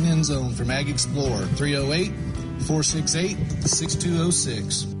 NutriPack, and Endzone from Ag Explorer.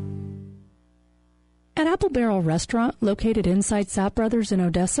 308-468-6206. At Apple Barrel Restaurant, located inside Sapp Brothers in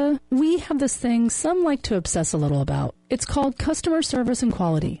Odessa, we have this thing some like to obsess a little about. It's called customer service and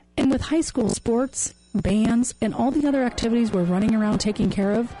quality. And with high school sports, bands, and all the other activities we're running around taking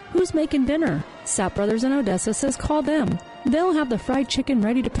care of, who's making dinner? Sapp Brothers in Odessa says call them. They'll have the fried chicken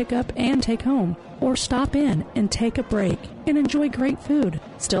ready to pick up and take home. Or stop in and take a break and enjoy great food.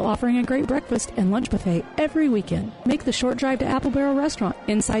 Still offering a great breakfast and lunch buffet every weekend. Make the short drive to Apple Barrel Restaurant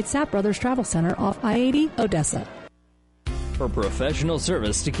inside Sapp Brothers Travel Center off I-80, Odessa. For professional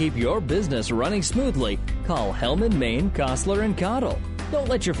service to keep your business running smoothly, call Hellman, Maine, Kostler, and Cottle. Don't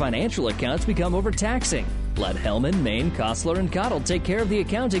let your financial accounts become overtaxing. Let Hellman, Maine, Kostler, and Cottle take care of the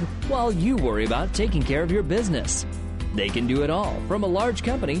accounting while you worry about taking care of your business. They can do it all, from a large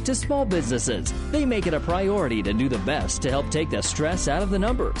company to small businesses. They make it a priority to do the best to help take the stress out of the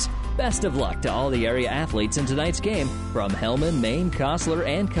numbers. Best of luck to all the area athletes in tonight's game from Hellman, Maine, Kostler,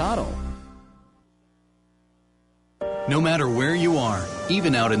 and Cottle. No matter where you are,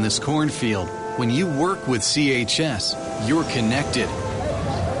 even out in this cornfield, when you work with CHS, you're connected.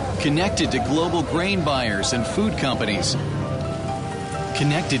 Connected to global grain buyers and food companies.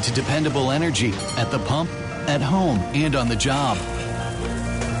 Connected to dependable energy at the pump, at home, and on the job.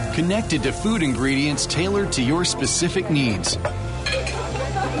 Connected to food ingredients tailored to your specific needs.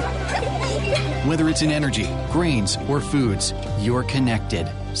 Whether it's in energy, grains, or foods, you're connected.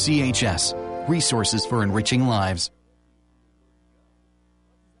 CHS. Resources for enriching lives.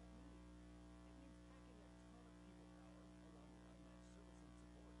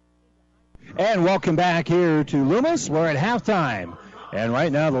 And welcome back here to Loomis. We're at halftime. And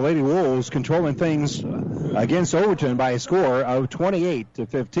right now the Lady Wolves controlling things against Overton by a score of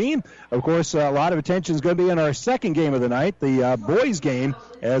 28-15. Of course, a lot of attention is going to be in our second game of the night, the boys game,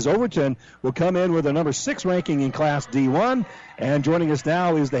 as Overton will come in with a number 6 ranking in Class D1. And joining us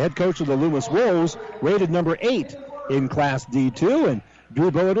now is the head coach of the Loomis Wolves, rated number 8 in Class D2. And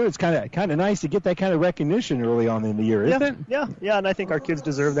Drew Billiter, it's kind of nice to get that kind of recognition early on in the year, isn't it? Yeah, and I think our kids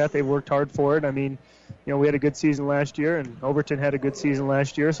deserve that. They've worked hard for it. I mean, we had a good season last year, and Overton had a good season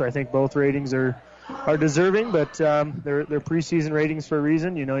last year, so I think both ratings are are deserving, but they're preseason ratings for a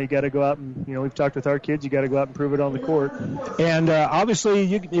reason. You got to go out and, we've talked with our kids, you got to go out and prove it on the court. And obviously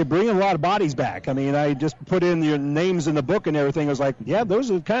you're bringing a lot of bodies back. I mean, I just put in your names in the book and everything. I was like, yeah,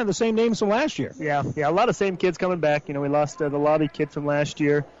 those are kind of the same names from last year. Yeah, a lot of same kids coming back. We lost the lobby kid from last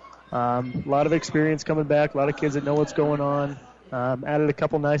year. A lot of experience coming back, a lot of kids that know what's going on. Added a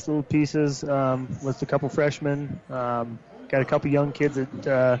couple nice little pieces with a couple freshmen. Got a couple young kids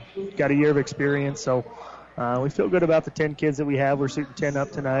that got a year of experience. So we feel good about the 10 kids that we have. We're shooting 10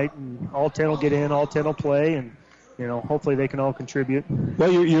 up tonight, and all 10 will get in, all 10 will play, and hopefully they can all contribute.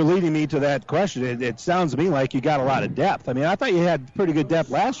 Well, you're leading me to that question. It sounds to me like you got a lot of depth. I mean, I thought you had pretty good depth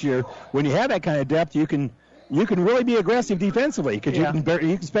last year. When you have that kind of depth, you can really be aggressive defensively because you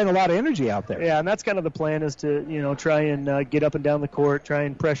can spend a lot of energy out there. Yeah, and that's kind of the plan is to try and get up and down the court, try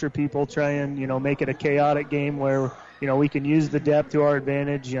and pressure people, try and make it a chaotic game where we can use the depth to our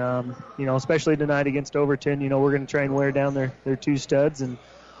advantage. Especially tonight against Overton, we're going to try and wear down their two studs, and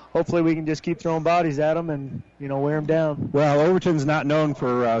hopefully we can just keep throwing bodies at them and wear them down. Well, Overton's not known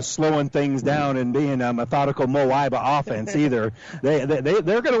for slowing things down and being a methodical Moiba offense either. They're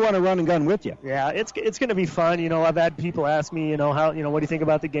going to want to run and gun with you. Yeah, it's going to be fun. I've had people ask me, how what do you think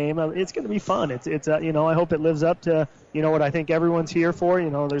about the game? It's going to be fun. It's I hope it lives up to what I think everyone's here for.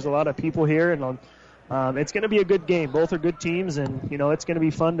 There's a lot of people here, and it's going to be a good game. Both are good teams, and it's going to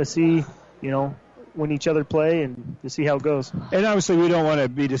be fun to see when each other play and to see how it goes. And obviously we don't want to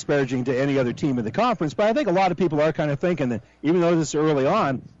be disparaging to any other team in the conference, but I think a lot of people are kind of thinking that even though this is early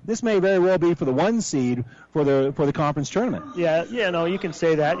on, this may very well be for the 1 seed for the conference tournament. Yeah, you can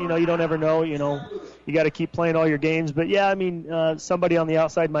say that. You don't ever know. You got to keep playing all your games. But yeah, I mean, somebody on the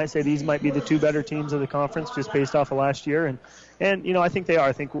outside might say these might be the 2 better teams of the conference just based off of last year, and I think they are.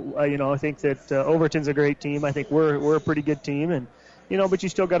 I think I think that Overton's a great team. I think we're a pretty good team, and but you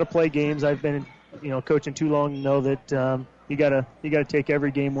still got to play games. I've been coaching too long to know that you gotta take every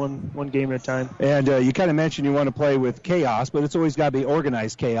game one game at a time. And you kind of mentioned you want to play with chaos, but it's always got to be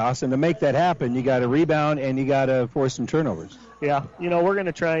organized chaos. And to make that happen, you got to rebound and you got to force some turnovers. Yeah, we're going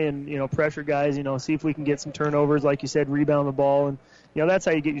to try and pressure guys. See if we can get some turnovers, like you said, rebound the ball, and that's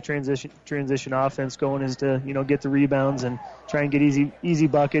how you get your transition offense going is to get the rebounds and try and get easy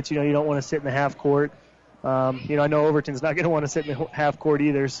buckets. You don't want to sit in the half court. I know Overton's not going to want to sit in the half court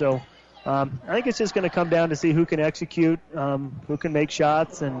either, so. I think it's just going to come down to see who can execute, who can make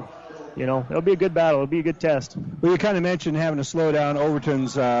shots, and, it'll be a good battle. It'll be a good test. Well, you kind of mentioned having to slow down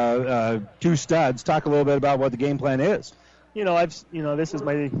Overton's 2 studs. Talk a little bit about what the game plan is. This is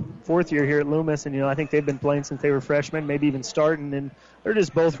my 4th year here at Loomis, and, I think they've been playing since they were freshmen, maybe even starting, and they're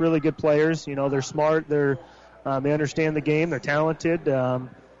just both really good players. They're smart. They understand the game. They're talented. It's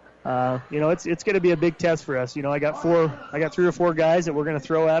going to be a big test for us. I got 3 or 4 guys that we're going to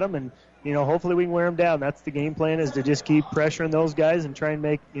throw at them, and hopefully we can wear them down. That's the game plan, is to just keep pressuring those guys and try and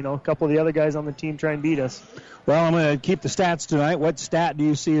make a couple of the other guys on the team try and beat us. Well, I'm going to keep the stats tonight. What stat do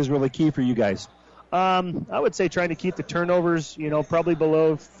you see is really key for you guys? I would say trying to keep the turnovers, probably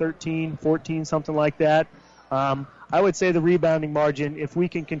below 13, 14, something like that. I would say the rebounding margin, if we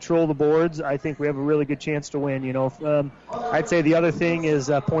can control the boards, I think we have a really good chance to win. I'd say the other thing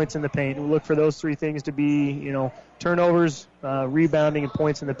is points in the paint. We look for those 3 things to be, turnovers, rebounding, and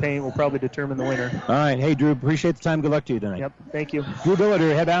points in the paint will probably determine the winner. All right. Hey, Drew, appreciate the time. Good luck to you tonight. Yep, thank you. Drew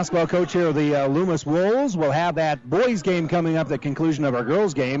Billiter, head basketball coach here of the Loomis Wolves. We'll have that boys game coming up at the conclusion of our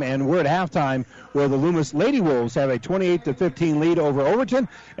girls game, and we're at halftime where the Loomis Lady Wolves have a 28-15 lead over Overton,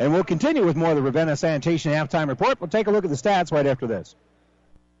 and we'll continue with more of the Ravenna Sanitation halftime report. We'll take a look at the stats right after this.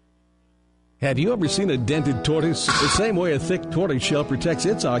 Have you ever seen a dented tortoise? The same way a thick tortoise shell protects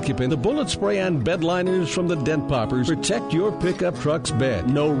its occupant, the bullet spray-on bed liners from the Dent Poppers protect your pickup truck's bed.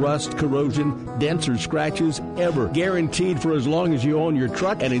 No rust, corrosion, dents, or scratches ever. Guaranteed for as long as you own your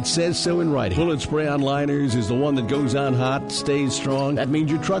truck, and it says so in writing. Bullet spray-on liners is the one that goes on hot, stays strong. That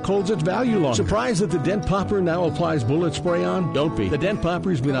means your truck holds its value longer. Surprised that the Dent Popper now applies bullet spray-on? Don't be. The Dent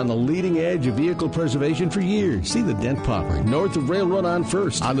Popper's been on the leading edge of vehicle preservation for years. See the Dent Popper north of Railroad on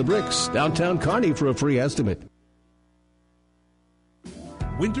First, on the Bricks, downtown Kearney for a free estimate.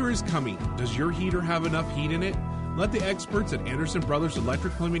 Winter is coming. Does your heater have enough heat in it? Let the experts at Anderson Brothers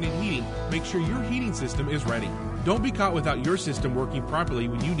Electric Plumbing and Heating make sure your heating system is ready. Don't be caught without your system working properly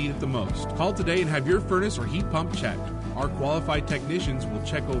when you need it the most. Call today and have your furnace or heat pump checked. Our qualified technicians will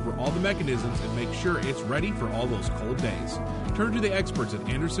check over all the mechanisms and make sure it's ready for all those cold days. Turn to the experts at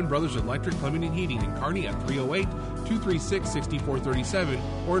Anderson Brothers Electric Plumbing and Heating in Kearney at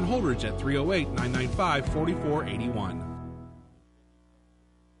 308-236-6437 or in Holdridge at 308-995-4481.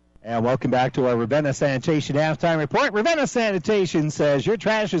 And welcome back to our Ravenna Sanitation halftime report. Ravenna Sanitation says your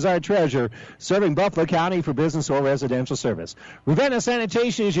trash is our treasure, serving Buffalo County for business or residential service. Ravenna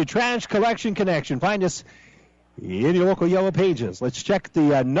Sanitation is your trash collection connection. Find us in your local Yellow Pages. Let's check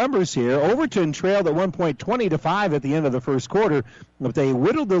the numbers here. Overton trailed at 1 point 20-5 at the end of the first quarter, but they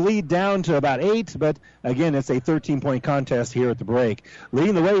whittled the lead down to about 8, but again, it's a 13-point contest here at the break.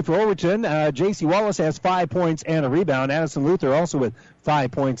 Leading the way for Overton, J.C. Wallace has 5 points and a rebound. Addison Luther also with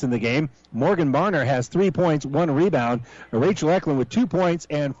 5 points in the game. Morgan Barner has 3 points, 1 rebound. Rachel Eklund with 2 points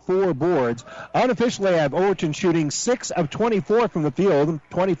and 4 boards. Unofficially, I have Overton shooting 6 of 24 from the field,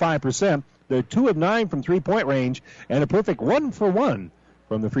 25%. They're 2 of 9 from three-point range, and a perfect 1 for 1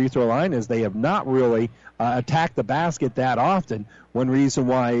 from the free throw line, as they have not really attacked the basket that often. One reason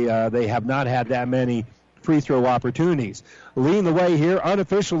why they have not had that many free throw opportunities. Leading the way here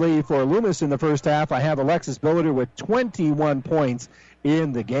unofficially for Loomis in the first half, I have Alexis Billiter with 21 points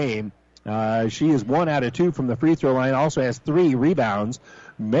in the game. She is 1 out of 2 from the free throw line, also has 3 rebounds.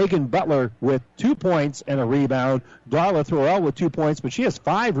 Megan Butler with 2 points and a rebound. Darla Thorell with 2 points, but she has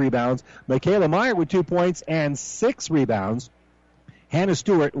 5 rebounds. Michaela Meyer with 2 points and 6 rebounds. Hannah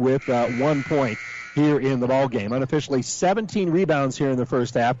Stewart with 1 point here in the ball game. Unofficially 17 rebounds here in the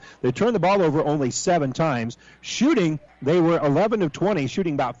first half. They turned the ball over only 7 times. Shooting, they were 11 of 20,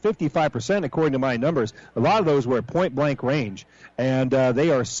 shooting about 55% according to my numbers. A lot of those were at point-blank range. And they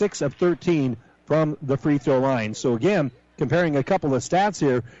are 6 of 13 from the free throw line. So again, comparing a couple of stats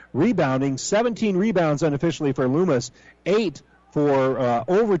here, rebounding, 17 rebounds unofficially for Loomis, 8 for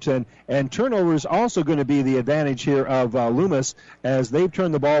Overton, and turnovers also going to be the advantage here of Loomis, as they've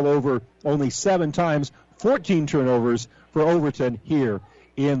turned the ball over only 7 times, 14 turnovers for Overton here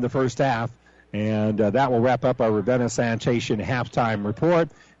in the first half. And that will wrap up our Ravenna Sanitation halftime report,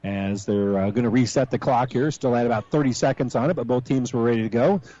 as they're going to reset the clock here. Still had about 30 seconds on it, but both teams were ready to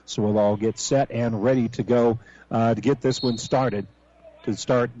go. So we'll all get set and ready to go to get this one started, to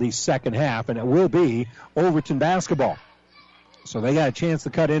start the second half. And it will be Overton basketball. So they got a chance to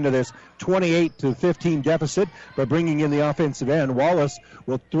cut into this 28-15 deficit by bringing in the offensive end. Wallace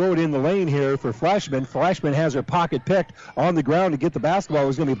will throw it in the lane here for Flashman. Flashman has her pocket picked on the ground to get the basketball. It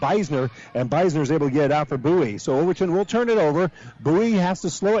was going to be Beisner, and Beisner is able to get it out for Bowie. So Overton will turn it over. Bowie has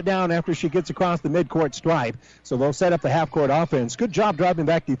to slow it down after she gets across the midcourt stripe. So they'll set up the half-court offense. Good job driving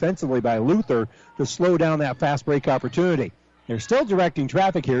back defensively by Luther to slow down that fast break opportunity. They're still directing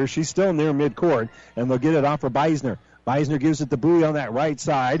traffic here. She's still near midcourt, and they'll get it off for Beisner. Beisner gives it to Bowie on that right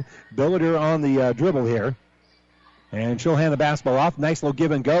side. Billiter on the dribble here. And she'll hand the basketball off. Nice little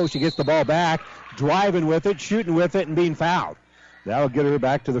give and go. She gets the ball back, driving with it, shooting with it, and being fouled. That'll get her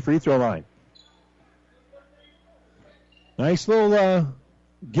back to the free throw line. Nice little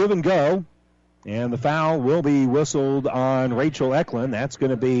give and go. And the foul will be whistled on Rachel Eklund. That's going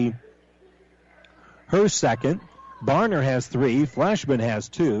to be her second. Barner has 3. Flashman has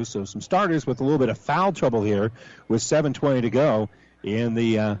 2. So some starters with a little bit of foul trouble here with 7:20 to go in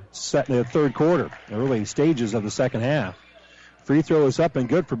the third quarter, early stages of the second half. Free throw is up and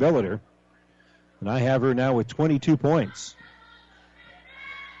good for Billiter. And I have her now with 22 points.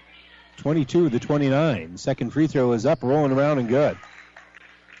 22 to 29. Second free throw is up, rolling around, and good.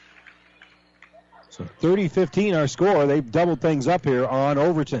 So 30-15 our score. They've doubled things up here on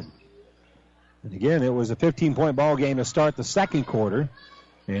Overton. And again, it was a 15-point ball game to start the second quarter.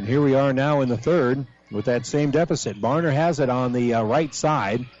 And here we are now in the third with that same deficit. Barner has it on the right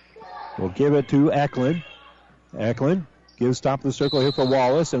side. We'll give it to Eklund. Eklund gives top of the circle here for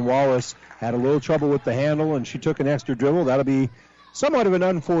Wallace. And Wallace had a little trouble with the handle, and she took an extra dribble. That'll be somewhat of an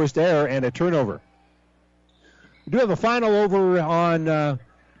unforced error and a turnover. We do have a final over on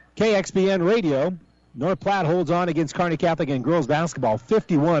KXPN Radio. North Platte holds on against Kearney Catholic in girls basketball,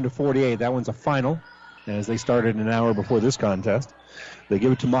 51-48. That one's a final, as they started an hour before this contest. They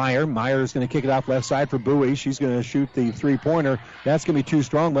give it to Meyer. Meyer's going to kick it off left side for Bowie. She's going to shoot the three-pointer. That's going to be too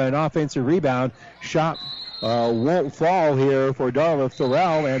strong by an offensive rebound. Shot won't fall here for Darla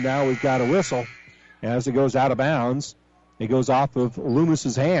Thorell, and now we've got a whistle as it goes out of bounds. It goes off of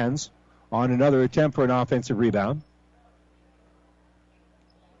Loomis's hands on another attempt for an offensive rebound.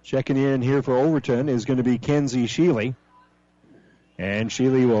 Checking in here for Overton is going to be Kenzie Sheely. And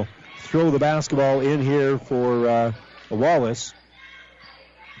Sheely will throw the basketball in here for Wallace.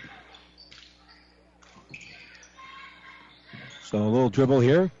 So a little dribble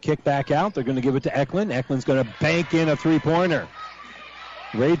here. Kick back out. They're going to give it to Eklund. Eklund's going to bank in a three-pointer.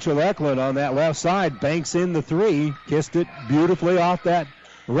 Rachel Eklund on that left side banks in the 3. Kissed it beautifully off that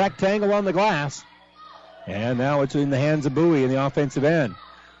rectangle on the glass. And now it's in the hands of Bowie in the offensive end.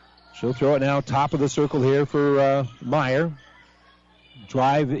 She'll throw it now top of the circle here for Meyer.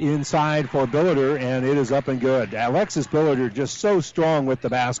 Drive inside for Billiter, and it is up and good. Alexis Billiter just so strong with the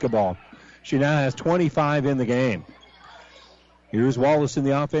basketball. She now has 25 in the game. Here's Wallace in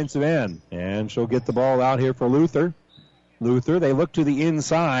the offensive end, and she'll get the ball out here for Luther. They look to the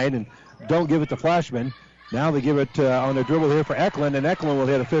inside and don't give it to Flashman. Now they give it on a dribble here for Eklund, and Eklund will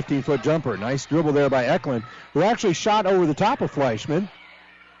hit a 15-foot jumper. Nice dribble there by Eklund, who actually shot over the top of Flashman.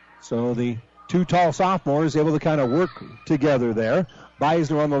 So the two tall sophomores able to kind of work together there.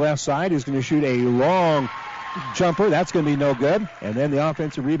 Beisner on the left side is going to shoot a long jumper. That's going to be no good. And then the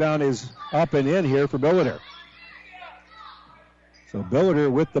offensive rebound is up and in here for Billiter. So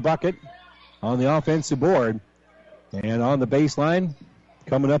Billiter with the bucket on the offensive board. And on the baseline,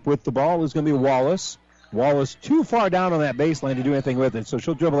 coming up with the ball is going to be Wallace. Wallace too far down on that baseline to do anything with it, so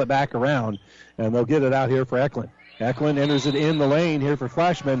she'll dribble it back around, and they'll get it out here for Eklund. Eklund enters it in the lane here for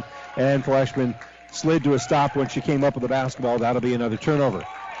Flashman, and Flashman slid to a stop when she came up with the basketball. That'll be another turnover.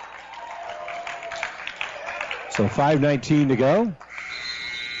 So 5:19 to go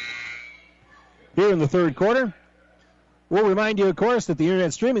here in the third quarter. We'll remind you, of course, that the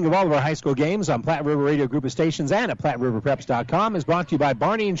internet streaming of all of our high school games on Platte River Radio Group of Stations and at PlatteRiverPreps.com is brought to you by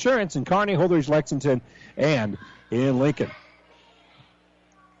Barney Insurance in Kearney, Holdrege, Lexington, and in Lincoln.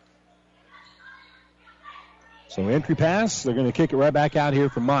 So entry pass, they're going to kick it right back out here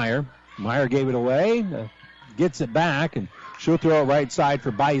for Meyer. Meyer gave it away, gets it back, and she'll throw it right side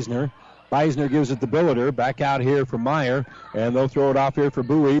for Beisner. Beisner gives it to Billiter, back out here for Meyer, and they'll throw it off here for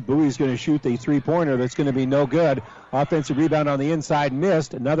Bowie. Bowie's going to shoot the three-pointer. That's going to be no good. Offensive rebound on the inside,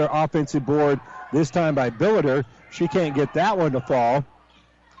 missed. Another offensive board, this time by Billiter. She can't get that one to fall.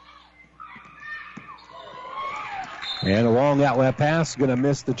 And a long outlet pass, going to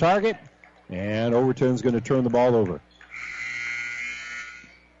miss the target, and Overton's going to turn the ball over.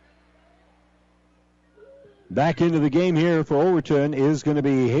 Back into the game here for Overton is going to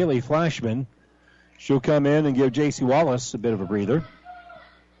be Haley Flashman. She'll come in and give J.C. Wallace a bit of a breather.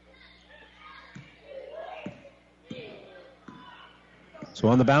 So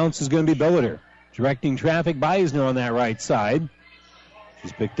on the bounce is going to be Billiter. Directing traffic, Beisner on that right side.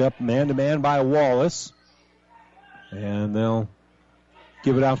 She's picked up man-to-man by Wallace. And they'll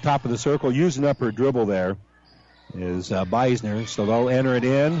give it off top of the circle. Using up her dribble there is Beisner. So they'll enter it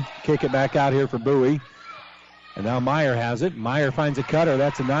in, kick it back out here for Bowie. And now Meyer has it. Meyer finds a cutter.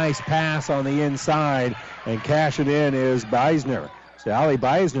 That's a nice pass on the inside. And cashing in is Beisner. So Allie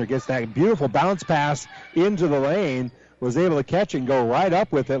Beisner gets that beautiful bounce pass into the lane. Was able to catch and go right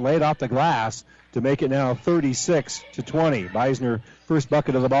up with it, laid off the glass to make it now 36-20. Beisner, first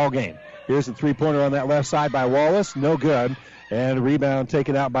bucket of the ball game. Here's the three-pointer on that left side by Wallace. No good. And a rebound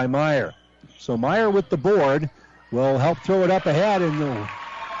taken out by Meyer. So Meyer with the board will help throw it up ahead, and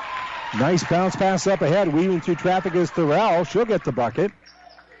nice bounce pass up ahead. Weaving through traffic is Thorell. She'll get the bucket.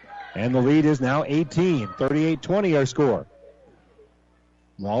 And the lead is now 18. 38-20 our score.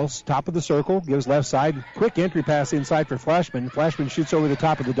 Wallace, top of the circle, gives left side. Quick entry pass inside for Flashman. Flashman shoots over the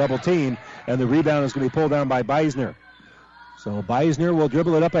top of the double team, and the rebound is going to be pulled down by Beisner. So Beisner will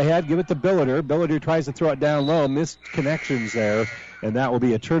dribble it up ahead, give it to Billiter. Billiter tries to throw it down low. Missed connections there, and that will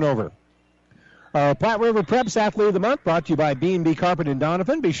be a turnover. Our Platte River Preps Athlete of the Month brought to you by B&B Carpet and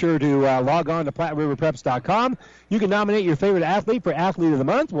Donovan. Be sure to log on to PlatteRiverPreps.com. You can nominate your favorite athlete for Athlete of the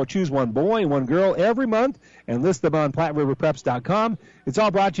Month. We'll choose one boy and one girl every month and list them on PlatteRiverPreps.com. It's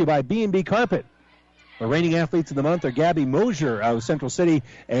all brought to you by B&B Carpet. Our reigning athletes of the month are Gabby Mosier of Central City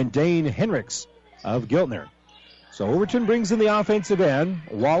and Dane Henricks of Giltner. So Overton brings in the offensive end.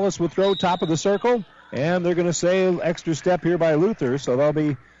 Wallace will throw top of the circle, and they're going to say extra step here by Luther, so that'll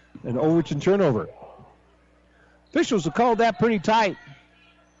be an Overton turnover. Officials have called that pretty tight.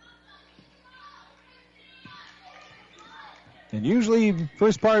 And usually,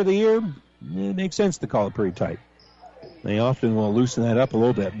 first part of the year, it makes sense to call it pretty tight. They often will loosen that up a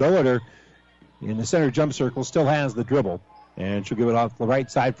little bit. Billiter in the center jump circle still has the dribble. And she'll give it off the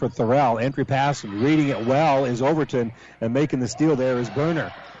right side for Thorell. Entry pass, and reading it well is Overton. And making the steal there is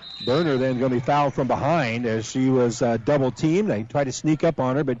Berner. Berner then going to be fouled from behind as she was double teamed. They tried to sneak up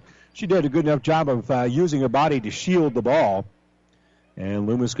on her, but she did a good enough job of using her body to shield the ball. And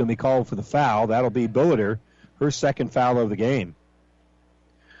Loomis going to be called for the foul. That'll be Billiter, her second foul of the game.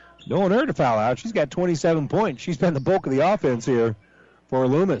 Don't want her to foul out. She's got 27 points. She's been the bulk of the offense here for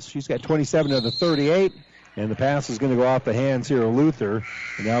Loomis. She's got 27 of the 38, and the pass is going to go off the hands here of Luther,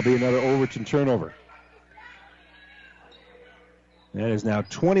 and that'll be another Overton turnover. That is now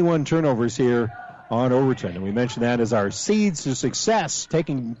 21 turnovers here on Overton. And we mentioned that as our seeds to success,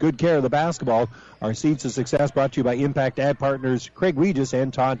 taking good care of the basketball. Our seeds to success brought to you by Impact Ad Partners Craig Regis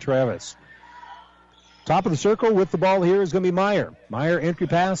and Todd Travis. Top of the circle with the ball here is going to be Meyer. Meyer entry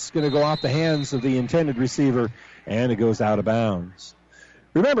pass going to go off the hands of the intended receiver, and it goes out of bounds.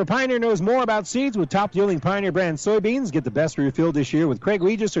 Remember, Pioneer knows more about seeds with top-yielding Pioneer brand soybeans. Get the best for your field this year with Craig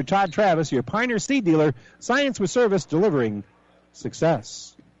Regis or Todd Travis, your Pioneer seed dealer. Science with service, delivering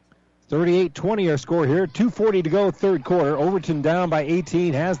success. 38-20 our score here. 2:40 to go, third quarter. Overton down by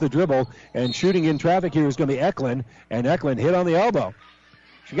 18, has the dribble, and shooting in traffic here is going to be Eklund, and Eklund hit on the elbow.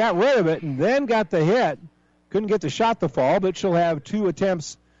 She got rid of it and then got the hit. Couldn't get the shot to fall, but she'll have 2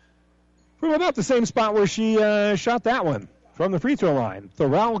 attempts from about the same spot where she shot that one from the free throw line.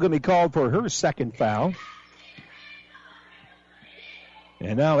 Thorell going to be called for her second foul.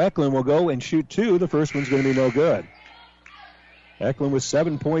 And now Eklund will go and shoot 2. The first one's going to be no good. Eklund with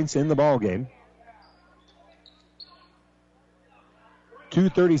 7 points in the ball game.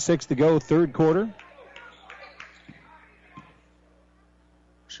 2:36 to go, third quarter.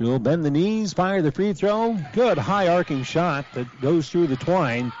 She'll bend the knees, fire the free throw. Good high arcing shot that goes through the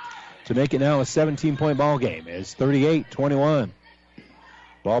twine to make it now a 17-point ball game. It's 38-21.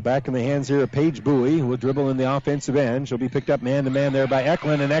 Ball back in the hands here of Paige Bowie, who will dribble in the offensive end. She'll be picked up man-to-man there by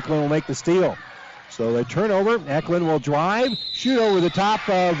Eklund, and Eklund will make the steal. So the turnover, Eklund will drive, shoot over the top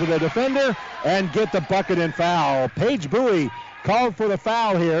of the defender, and get the bucket and foul. Paige Bowie called for the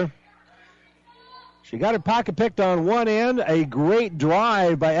foul here. She got her pocket picked on one end. A great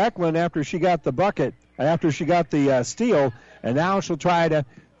drive by Eklund after she got the bucket, after she got the steal, and now she'll try to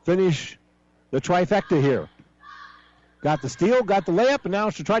finish the trifecta here. Got the steal, got the layup, and now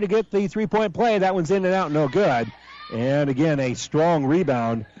she'll try to get the three-point play. That one's in and out, no good. And again, a strong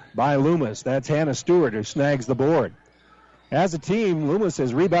rebound by Loomis. That's Hannah Stewart who snags the board. As a team, Loomis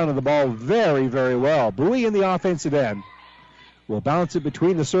has rebounded the ball very, very well. Bowie in the offensive end will bounce it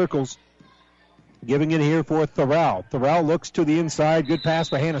between the circles. Giving it here for Thorell. Thorell looks to the inside. Good pass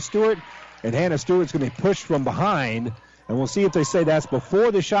for Hannah Stewart. And Hannah Stewart's going to be pushed from behind. And we'll see if they say that's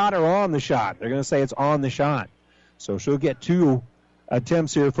before the shot or on the shot. They're going to say it's on the shot. So she'll get 2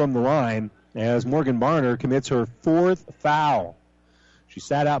 attempts here from the line as Morgan Barner commits her 4th foul. She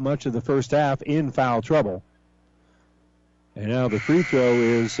sat out much of the first half in foul trouble. And now the free throw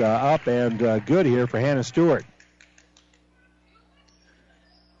is up and good here for Hannah Stewart.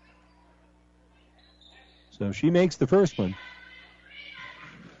 So she makes the first one.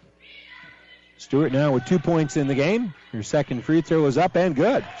 Stewart now with 2 points in the game. Her second free throw is up and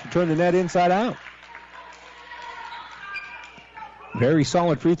good. She turned the net inside out. Very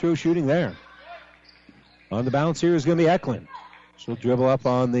solid free throw shooting there. On the bounce here is going to be Eklund. She'll dribble up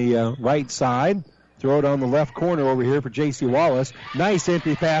on the right side. Throw it on the left corner over here for J.C. Wallace. Nice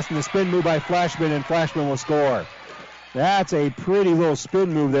empty pass and the spin move by Flashman, and Flashman will score. That's a pretty little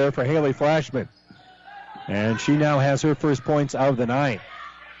spin move there for Haley Flashman. And she now has her first points of the night.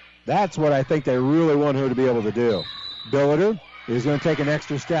 That's what I think they really want her to be able to do. Billiter is going to take an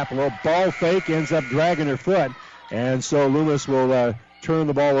extra step. A little ball fake, ends up dragging her foot. And so Loomis will turn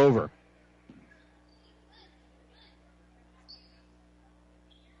the ball over.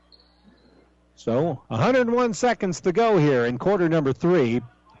 So 101 seconds to go here in quarter number 3.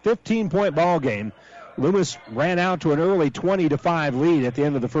 15-point ball game. Loomis ran out to an early 20-5 lead at the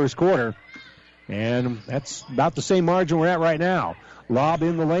end of the first quarter. And that's about the same margin we're at right now. Lob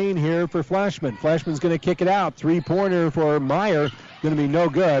in the lane here for Flashman. Flashman's going to kick it out. Three-pointer for Meyer. Going to be no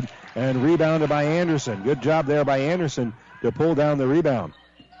good. And rebounded by Anderson. Good job there by Anderson to pull down the rebound.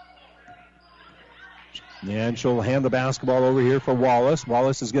 And she'll hand the basketball over here for Wallace.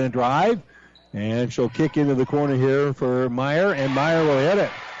 Wallace is going to drive. And she'll kick into the corner here for Meyer. And Meyer will hit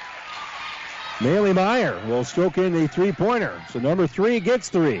it. Maylee Meyer will stroke in the three-pointer. So number 3 gets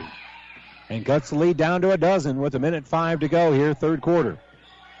 3. And cuts the lead down to a dozen with 1:05 to go here, third quarter.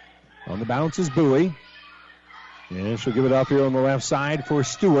 On the bounce is Bowie. And she'll give it up here on the left side for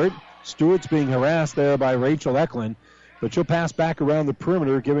Stewart. Stewart's being harassed there by Rachel Eklund. But she'll pass back around the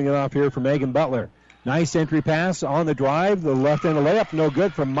perimeter, giving it off here for Megan Butler. Nice entry pass on the drive. The left-hand layup, no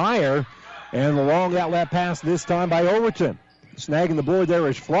good from Meyer. And the long outlet pass this time by Overton. Snagging the board there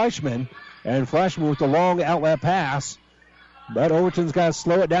is Flashman. And Flashman with the long outlet pass. But Overton's got to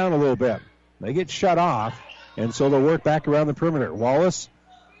slow it down a little bit. They get shut off, and so they'll work back around the perimeter. Wallace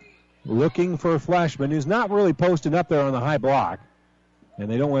looking for Flashman, who's not really posting up there on the high block. And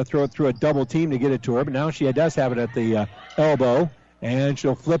they don't want to throw it through a double team to get it to her, but now she does have it at the elbow, and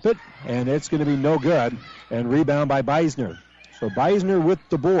she'll flip it, and it's going to be no good, and rebound by Beisner. So Beisner with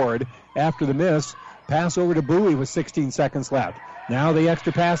the board after the miss. Pass over to Bowie with 16 seconds left. Now the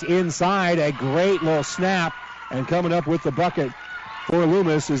extra pass inside, a great little snap, and coming up with the bucket for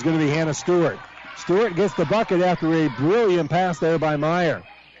Loomis is going to be Hannah Stewart. Stewart gets the bucket after a brilliant pass there by Meyer.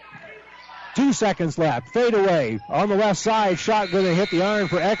 2 seconds left. Fade away. On the left side, shot going to hit the iron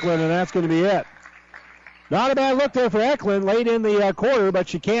for Eklund, and that's going to be it. Not a bad look there for Eklund late in the quarter, but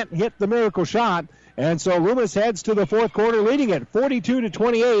she can't hit the miracle shot. And so Loomis heads to the fourth quarter, leading it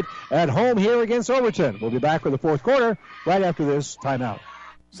 42-28 at home here against Overton. We'll be back with the fourth quarter right after this timeout.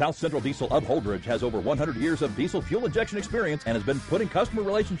 South Central Diesel of Holdridge has over 100 years of diesel fuel injection experience and has been putting customer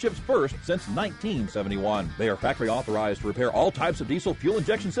relationships first since 1971. They are factory authorized to repair all types of diesel fuel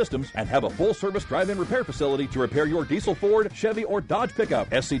injection systems and have a full-service drive-in repair facility to repair your diesel Ford, Chevy, or Dodge pickup.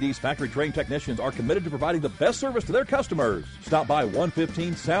 SCD's factory-trained technicians are committed to providing the best service to their customers. Stop by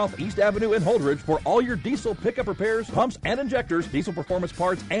 115 South East Avenue in Holdridge for all your diesel pickup repairs, pumps and injectors, diesel performance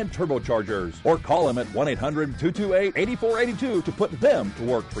parts, and turbochargers. Or call them at 1-800-228-8482 to put them to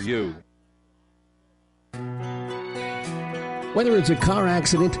work for you. Whether it's a car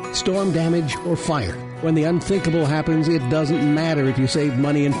accident, storm damage, or fire, when the unthinkable happens, it doesn't matter if you save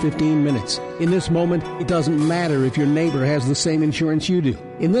money in 15 minutes. In this moment, it doesn't matter if your neighbor has the same insurance you do.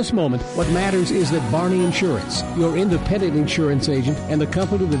 In this moment, what matters is that Barney Insurance, your independent insurance agent, and the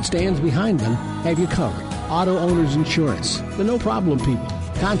company that stands behind them have you covered. Auto Owners Insurance, the no-problem people.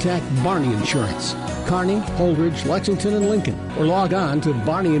 Contact Barney Insurance, Kearney, Holdridge, Lexington, and Lincoln, or log on to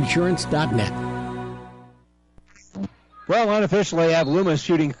barneyinsurance.net. Well, unofficially, I have Loomis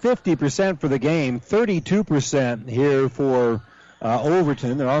shooting 50% for the game, 32% here for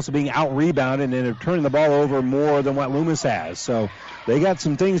Overton. They're also being out-rebounded and are turning the ball over more than what Loomis has. So they got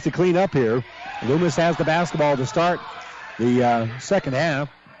some things to clean up here. Loomis has the basketball to start the second half.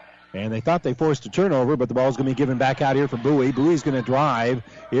 And they thought they forced a turnover, but the ball's going to be given back out here for Bowie. Bowie's going to drive.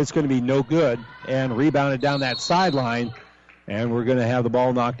 It's going to be no good. And rebounded down that sideline. And we're going to have the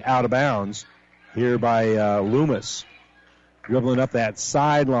ball knocked out of bounds here by Loomis. Dribbling up that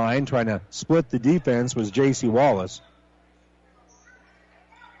sideline, trying to split the defense, was J.C. Wallace.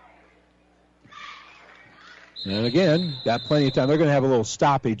 And again, got plenty of time. They're going to have a little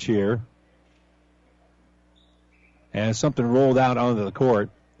stoppage here. And something rolled out onto the court.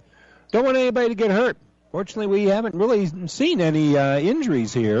 Don't want anybody to get hurt. Fortunately, we haven't really seen any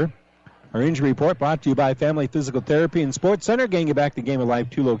injuries here. Our injury report brought to you by Family Physical Therapy and Sports Center, getting you back to Game of Life,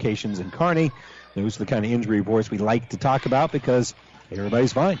 2 locations in Kearney. Those are the kind of injury reports we like to talk about because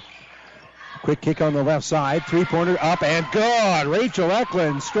everybody's fine. Quick kick on the left side, three-pointer up and good. Rachel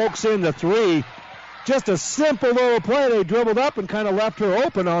Eklund strokes in the three. Just a simple little play. They dribbled up and kind of left her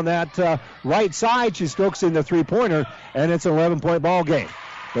open on that right side. She strokes in the three-pointer, and it's an 11-point ball game.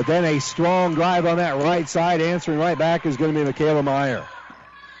 But then a strong drive on that right side, answering right back, is going to be Michaela Meyer.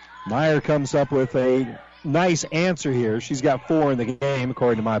 Meyer comes up with a nice answer here. She's got 4 in the game,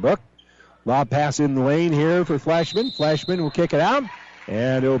 according to my book. Lob pass in the lane here for Flashman. Flashman will kick it out,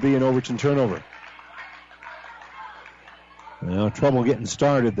 and it will be an Overton turnover. Well, trouble getting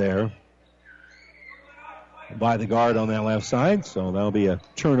started there by the guard on that left side, so that'll be a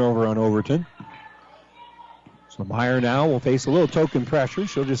turnover on Overton. So Meyer now will face a little token pressure.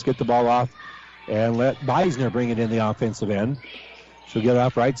 She'll just get the ball off and let Beisner bring it in the offensive end. She'll get it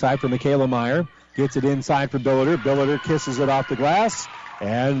off right side for Michaela Meyer. Gets it inside for Billiter. Billiter kisses it off the glass.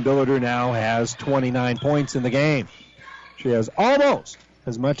 And Billiter now has 29 points in the game. She has almost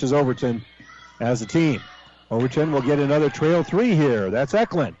as much as Overton as a team. Overton will get another trail 3 here. That's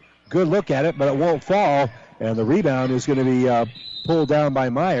Eklund. Good look at it, but it won't fall. And the rebound is going to be pulled down by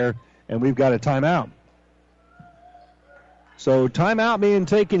Meyer. And we've got a timeout. So timeout being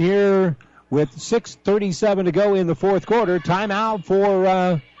taken here with 6:37 to go in the fourth quarter. Timeout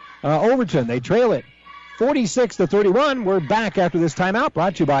for Overton. They trail it 46-31. We're back after this timeout,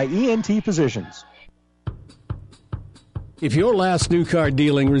 brought to you by ENT Physicians. If your last new car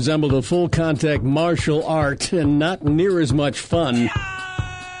dealing resembled a full-contact martial art and not near as much fun,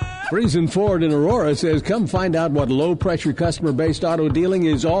 Friesen Ford in Aurora says come find out what low-pressure customer-based auto dealing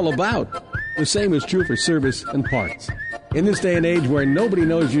is all about. The same is true for service and parts. In this day and age where nobody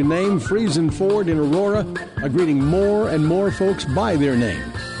knows your name, Friesen Ford in Aurora are greeting more and more folks by their name.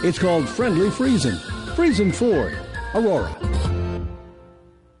 It's called Friendly Friesen. Friesen Ford, Aurora.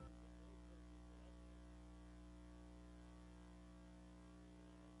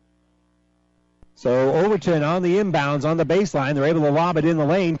 So Overton on the inbounds on the baseline. They're able to lob it in the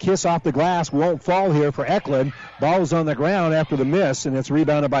lane. Kiss off the glass. Won't fall here for Eklund. Ball's on the ground after the miss, and it's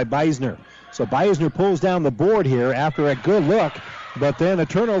rebounded by Beisner. So Beisner pulls down the board here after a good look, but then a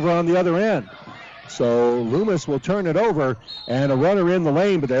turnover on the other end. So Loomis will turn it over, and a runner in the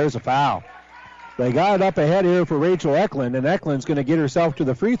lane, but there's a foul. They got it up ahead here for Rachel Eklund, and Eklund's going to get herself to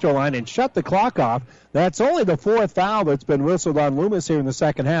the free throw line and shut the clock off. That's only the 4th foul that's been whistled on Loomis here in the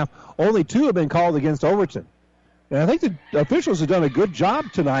second half. Only 2 have been called against Overton. And I think the officials have done a good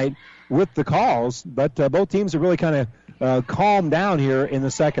job tonight with the calls, but both teams have really kind of calmed down here in the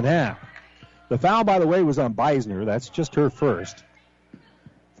second half. The foul, by the way, was on Beisner. That's just her first.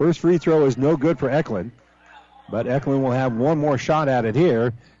 First free throw is no good for Eklund, but Eklund will have one more shot at it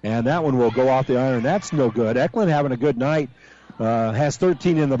here, and that one will go off the iron. That's no good. Eklund having a good night, has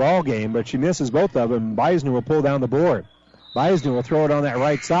 13 in the ball game, but she misses both of them. Beisner will pull down the board. Beisner will throw it on that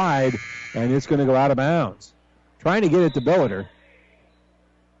right side, and it's going to go out of bounds. Trying to get it to Billiter,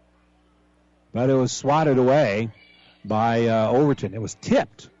 but it was swatted away by Overton. It was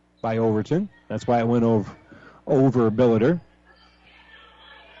tipped by Overton. That's why it went over Billiter.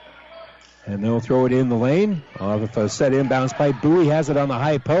 And they'll throw it in the lane. If a set inbounds play, Bowie has it on the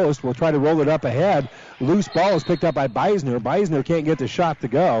high post. We'll try to roll it up ahead. Loose ball is picked up by Beisner. Beisner can't get the shot to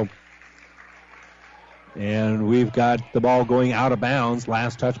go. And we've got the ball going out of bounds.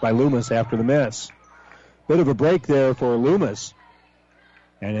 Last touch by Loomis after the miss. Bit of a break there for Loomis.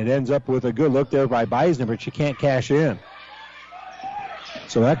 And it ends up with a good look there by Beisner, but she can't cash in.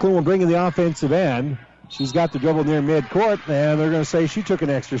 So Eklund will bring in the offensive end. She's got the dribble near midcourt, and they're going to say she took an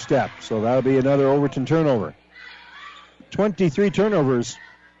extra step. So that'll be another Overton turnover. 23 turnovers.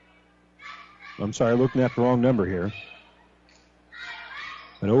 I'm sorry, looking at the wrong number here.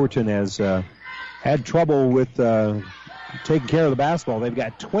 But Overton has had trouble with taking care of the basketball. They've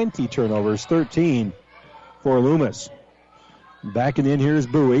got 20 turnovers, 13 for Loomis. Backing in here is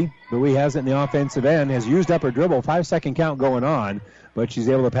Bowie. Bowie has it in the offensive end, has used up her dribble. 5-second count going on, but she's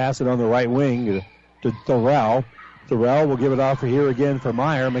able to pass it on the right wing to Thorell. Thorell will give it off here again for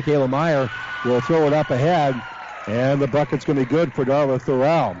Meyer. Michaela Meyer will throw it up ahead, and the bucket's going to be good for Darla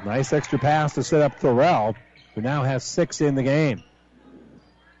Thorell. Nice extra pass to set up Thorell, who now has 6 in the game.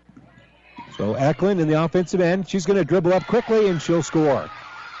 So Eklund in the offensive end. She's going to dribble up quickly, and she'll score.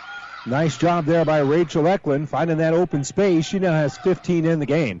 Nice job there by Rachel Eklund, finding that open space. She now has 15 in the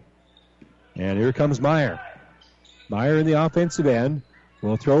game. And here comes Meyer. Meyer in the offensive end.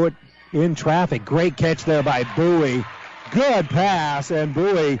 Will throw it in traffic. Great catch there by Bowie. Good pass, and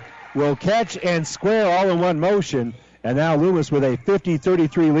Bowie will catch and square all in one motion. And now Loomis with a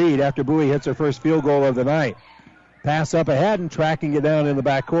 50-33 lead after Bowie hits her first field goal of the night. Pass up ahead and tracking it down in the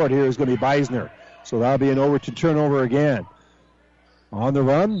backcourt here is going to be Beisner. So that'll be an Overton turnover again. On the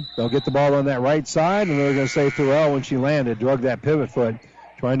run, they'll get the ball on that right side, and they're going to say Thorell, when she landed, drug that pivot foot,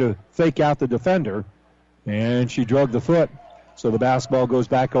 trying to fake out the defender, and she drug the foot. So the basketball goes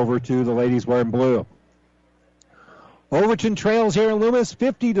back over to the ladies wearing blue. Overton trails here in Loomis,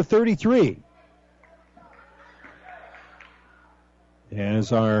 50-33.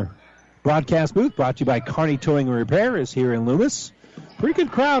 As our broadcast booth, brought to you by Kearney Towing and Repair, is here in Loomis. Pretty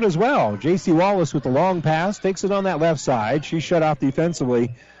good crowd as well. J.C. Wallace with the long pass, takes it on that left side. She's shut off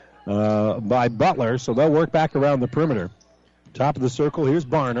defensively by Butler, so they'll work back around the perimeter. Top of the circle, here's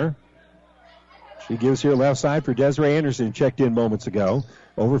Barner. She gives here left side for Desiree Anderson, checked in moments ago.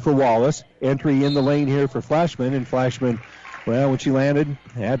 Over for Wallace. Entry in the lane here for Flashman, and Flashman, well, when she landed,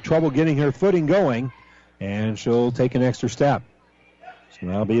 had trouble getting her footing going, and she'll take an extra step. So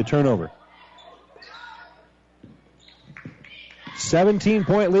that'll be a turnover.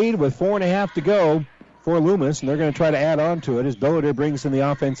 17-point lead with 4.5 to go for Loomis, and they're going to try to add on to it as Billiter brings in the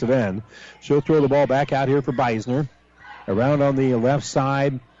offensive end. She'll throw the ball back out here for Beisner. Around on the left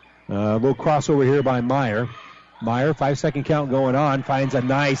side, a little crossover here by Meyer. Meyer, 5-second count going on, finds a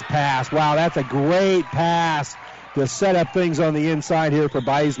nice pass. Wow, that's a great pass to set up things on the inside here for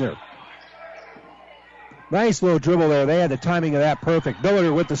Beisner. Nice little dribble there. They had the timing of that perfect.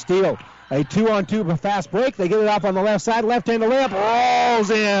 Billiter with the steal. A 2-on-2 fast break. They get it off on the left side. Left-handed layup rolls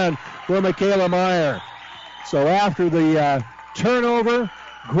in for Michaela Meyer. So after the turnover,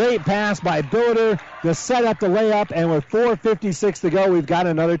 great pass by Billiter to set up the layup. And with 4:56 to go, we've got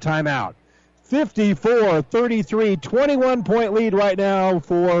another timeout. 54-33, 21-point lead right now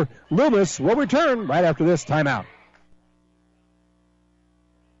for Loomis. We'll return right after this timeout.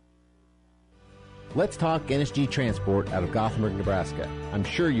 Let's talk NSG Transport out of Gothenburg, Nebraska. I'm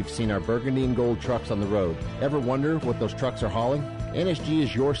sure you've seen our burgundy and gold trucks on the road. Ever wonder what those trucks are hauling? NSG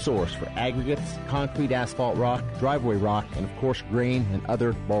is your source for aggregates, concrete, asphalt rock, driveway rock, and of course grain and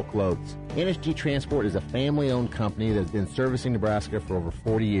other bulk loads. NSG Transport is a family-owned company that has been servicing Nebraska for over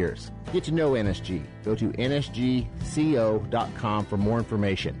 40 years. Get to know NSG. Go to nsgco.com for more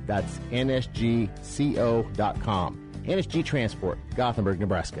information. That's nsgco.com. NSG Transport, Gothenburg,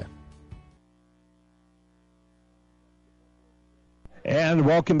 Nebraska. And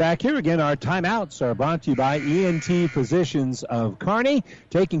welcome back here again. Our timeouts are brought to you by ENT Physicians of Kearney.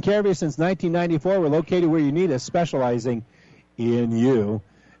 Taking care of you since 1994. We're located where you need us, specializing in you.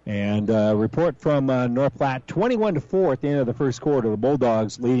 And report from North Platte, 21-4 at the end of the first quarter. The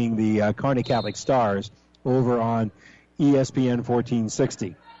Bulldogs leading the Kearney Catholic Stars over on ESPN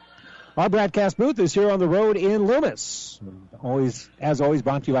 1460. Our broadcast booth is here on the road in Loomis. As always,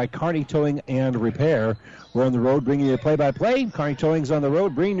 brought to you by Kearney Towing and Repair. We're on the road bringing you play-by-play. Kearney Towing's on the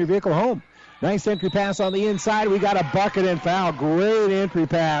road bringing your vehicle home. Nice entry pass on the inside. We got a bucket and foul. Great entry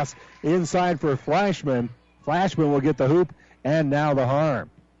pass inside for Flashman. Flashman will get the hoop and now the harm.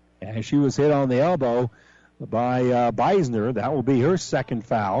 And she was hit on the elbow by Beisner. That will be her second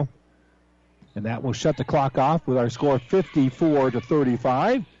foul. And that will shut the clock off with our score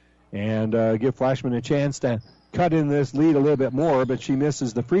 54-35. And give Flashman a chance to cut in this lead a little bit more, but she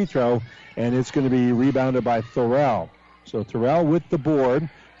misses the free throw, and it's going to be rebounded by Thorell. So Thorell with the board.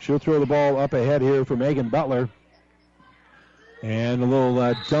 She'll throw the ball up ahead here for Megan Butler. And a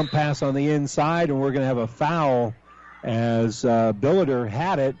little dump pass on the inside, and we're going to have a foul as Billiter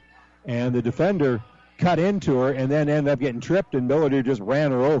had it, and the defender cut into her and then ended up getting tripped, and Billiter just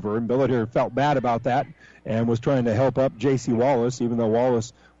ran her over, and Billiter felt bad about that and was trying to help up J.C. Wallace, even though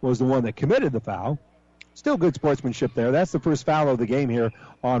Wallace was the one that committed the foul. Still good sportsmanship there. That's the first foul of the game here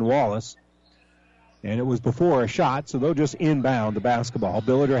on Wallace. And it was before a shot, so they'll just inbound the basketball.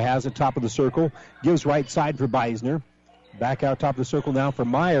 Billiter has it top of the circle, gives right side for Beisner. Back out top of the circle now for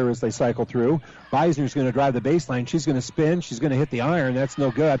Meyer as they cycle through. Beisner's going to drive the baseline. She's going to spin. She's going to hit the iron. That's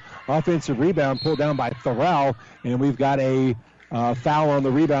no good. Offensive rebound pulled down by Thorell, and we've got a foul on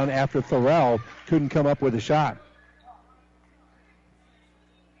the rebound after Thorell couldn't come up with a shot.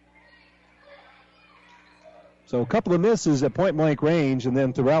 So a couple of misses at point-blank range, and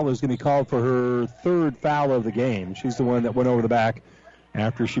then Thorell is going to be called for her third foul of the game. She's the one that went over the back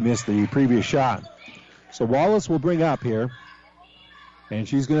after she missed the previous shot. So Wallace will bring up here, and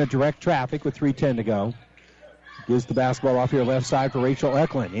she's going to direct traffic with 3:10 to go. Gives the basketball off here left side for Rachel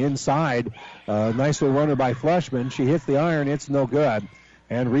Eklund. Inside, nice little runner by Fleshman. She hits the iron. It's no good.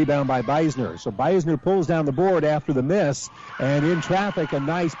 And rebound by Beisner. So Beisner pulls down the board after the miss, and in traffic, a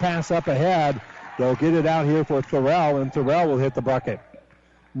nice pass up ahead. They'll get it out here for Thorell, and Thorell will hit the bucket.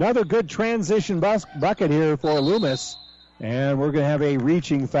 Another good transition bucket here for Loomis. And we're going to have a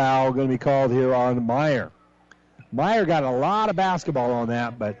reaching foul going to be called here on Meyer. Meyer got a lot of basketball on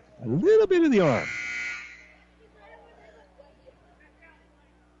that, but a little bit of the arm.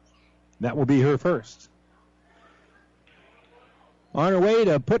 That will be her first. On her way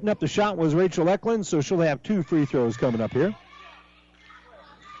to putting up the shot was Rachel Eklund, so she'll have 2 free throws coming up here.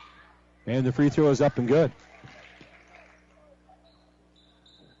 And the free throw is up and good.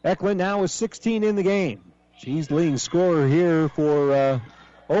 Eklund now is 16 in the game. She's the leading scorer here for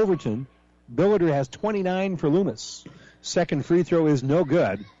Overton. Billiter has 29 for Loomis. Second free throw is no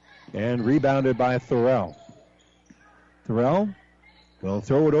good. And rebounded by Thorell. Thorell will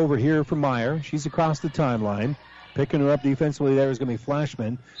throw it over here for Meyer. She's across the timeline. Picking her up defensively there is going to be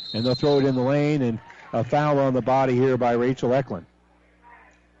Flashman. And they'll throw it in the lane, and a foul on the body here by Rachel Eklund.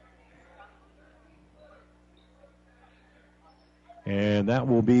 And that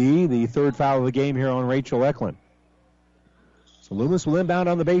will be the third foul of the game here on Rachel Eklund. So Loomis will inbound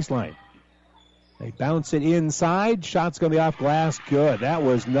on the baseline. They bounce it inside. Shot's going to be off glass. Good. That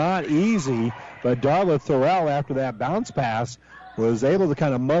was not easy, but Darla Thorell, after that bounce pass, was able to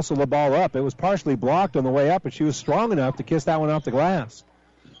kind of muscle the ball up. It was partially blocked on the way up, but she was strong enough to kiss that one off the glass.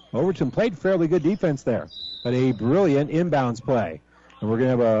 Overton played fairly good defense there, but a brilliant inbounds play. And we're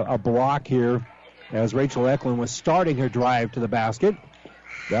going to have a block here as Rachel Eklund was starting her drive to the basket.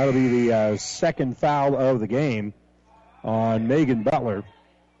 That'll be the second foul of the game on Megan Butler.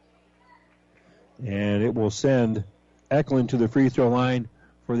 And it will send Eklund to the free throw line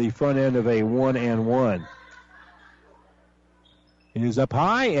for the front end of a 1-and-1. It is up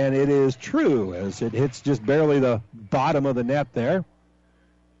high, and it is true as it hits just barely the bottom of the net there.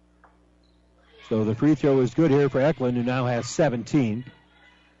 So the free throw is good here for Eklund, who now has 17.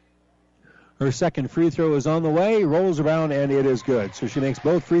 Her second free throw is on the way, rolls around, and it is good. So she makes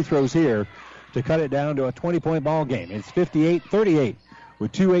both free throws here to cut it down to a 20-point ball game. It's 58-38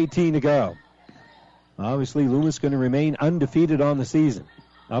 with 2:18 to go. Obviously, Loomis going to remain undefeated on the season,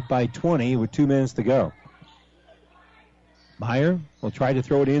 up by 20 with 2 minutes to go. Meyer will try to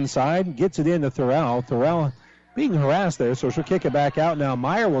throw it inside, gets it into Thorell. Thorell being harassed there, so she'll kick it back out. Now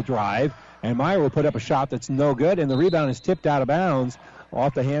Meyer will drive, and Meyer will put up a shot that's no good, and the rebound is tipped out of bounds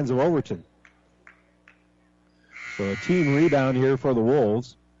off the hands of Overton. So a team rebound here for the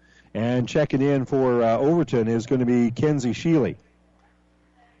Wolves. And checking in for Overton is going to be Kenzie Sheely.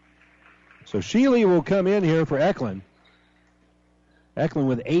 So Sheely will come in here for Eklund. Eklund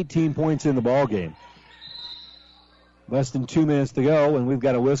with 18 points in the ball game. Less than 2 minutes to go, and we've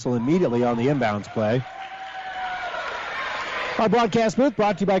got a whistle immediately on the inbounds play. Our broadcast booth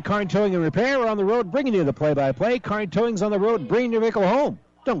brought to you by Carn Towing and Repair. We're on the road bringing you the play-by-play. Carn Towing's on the road bringing your vehicle home.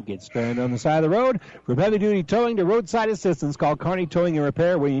 Don't get stranded on the side of the road. From heavy-duty towing to roadside assistance, call Carney Towing and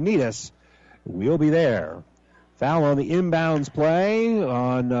Repair when you need us. We'll be there. Foul on the inbounds play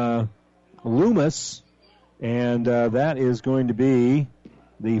on Loomis, and that is going to be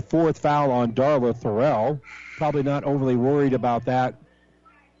the fourth foul on Darla Thorell. Probably not overly worried about that.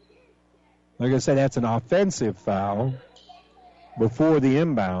 Like I said, that's an offensive foul before the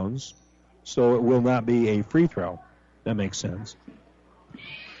inbounds, so it will not be a free throw. That makes sense.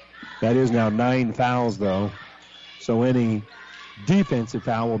 That is now 9 fouls, though, so any defensive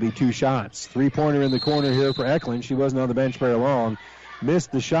foul will be 2 shots. Three-pointer in the corner here for Eklund. She wasn't on the bench very long.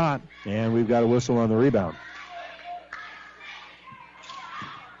 Missed the shot, and we've got a whistle on the rebound.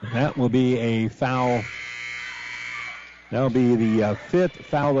 That will be a foul. That will be the 5th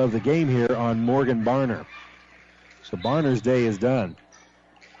foul of the game here on Morgan Barner. So Barner's day is done.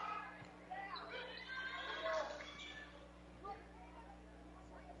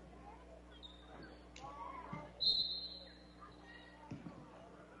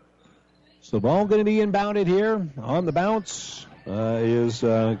 So the ball going to be inbounded here. On the bounce is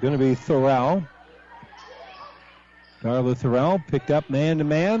going to be Thorell. Darla Thorell picked up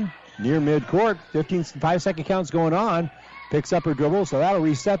man-to-man near midcourt. 5-second count's going on. Picks up her dribble, so that'll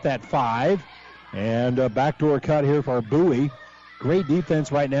reset that 5. And a backdoor cut here for Bowie. Great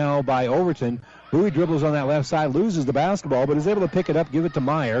defense right now by Overton. Bowie dribbles on that left side, loses the basketball, but is able to pick it up, give it to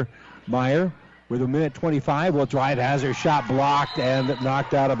Meyer. Meyer, with a minute 25, will drive, has her shot blocked and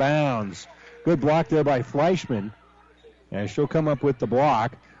knocked out of bounds. Good block there by Fleischman. And she'll come up with the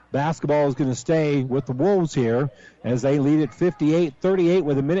block. Basketball is going to stay with the Wolves here as they lead at 58-38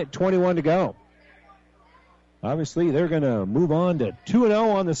 with a minute 21 to go. Obviously, they're going to move on to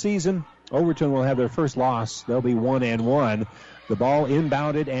 2-0 on the season. Overton will have their first loss. They'll be 1-1. The ball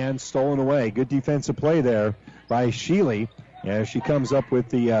inbounded and stolen away. Good defensive play there by Sheely as she comes up with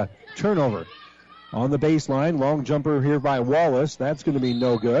the turnover. On the baseline, long jumper here by Wallace. That's going to be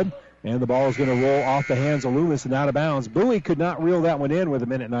no good. And the ball is going to roll off the hands of Loomis and out of bounds. Bowie could not reel that one in with a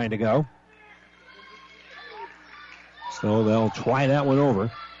minute 9 to go. So they'll try that one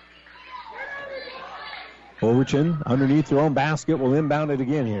over. Overton underneath their own basket will inbound it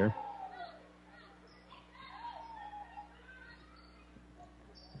again here.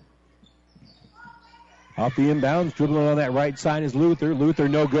 Off the inbounds, dribbling on that right side is Luther. Luther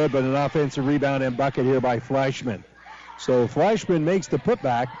no good, but an offensive rebound and bucket here by Fleischman. So Fleischman makes the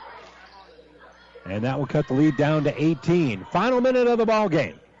putback. And that will cut the lead down to 18. Final minute of the ball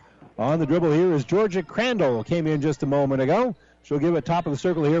game. On the dribble here is Georgia Crandall. Came in just a moment ago. She'll give it top of the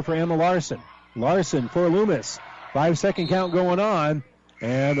circle here for Emma Larson. Larson for Loomis. 5-second count going on.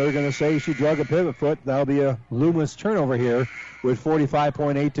 And they're going to say she drug a pivot foot. That'll be a Loomis turnover here with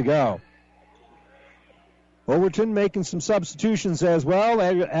 45.8 to go. Overton making some substitutions as well.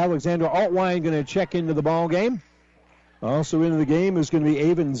 Alexandra Altwine going to check into the ball game. Also into the game is going to be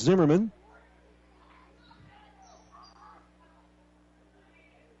Avon Zimmerman.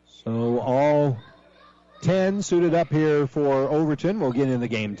 So all 10 suited up here for Overton will get in the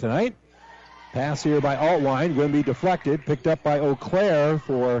game tonight. Pass here by Altwine, going to be deflected. Picked up by Eau Claire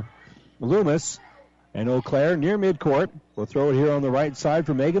for Loomis. And Eau Claire near midcourt. We'll throw it here on the right side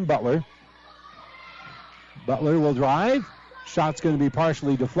for Megan Butler. Butler will drive. Shot's going to be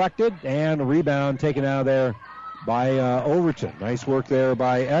partially deflected. And a rebound taken out of there by Overton. Nice work there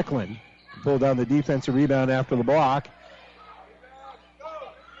by Eklund. Pulled down the defensive rebound after the block.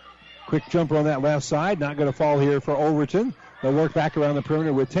 Quick jumper on that left side. Not going to fall here for Overton. They'll work back around the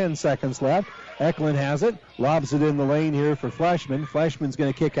perimeter with 10 seconds left. Eklund has it. Lobs it in the lane here for Fleischman. Fleischman's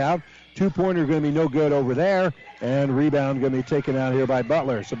going to kick out. Two-pointer going to be no good over there. And rebound going to be taken out here by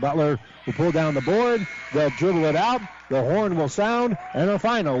Butler. So Butler will pull down the board. They'll dribble it out. The horn will sound. And our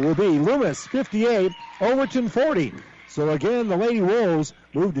final will be Loomis 58, Overton 40. So again, the Lady Wolves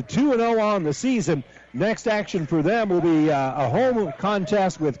move to 2-0 on the season. Next action for them will be a home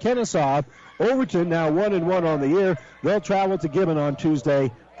contest with Kennesaw. Overton now 1-1 on the year. They'll travel to Gibbon on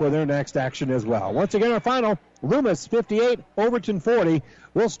Tuesday for their next action as well. Once again, our final, Loomis 58, Overton 40.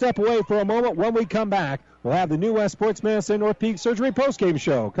 We'll step away for a moment. When we come back, we'll have the New West Sports Medicine North Peak Surgery postgame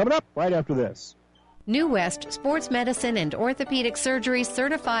show coming up right after this. New West Sports Medicine and Orthopedic Surgery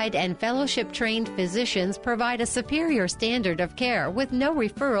certified and fellowship-trained physicians provide a superior standard of care with no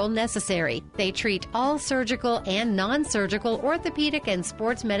referral necessary. They treat all surgical and non-surgical orthopedic and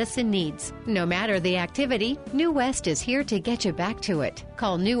sports medicine needs. No matter the activity, New West is here to get you back to it.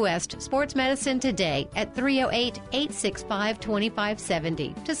 Call New West Sports Medicine today at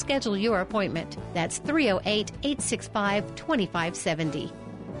 308-865-2570 to schedule your appointment. That's 308-865-2570.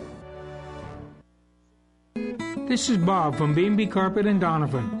 This is Bob from B&B Carpet and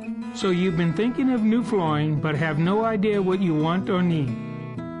Donovan. So you've been thinking of new flooring but have no idea what you want or need.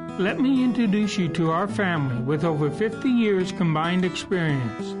 Let me introduce you to our family with over 50 years combined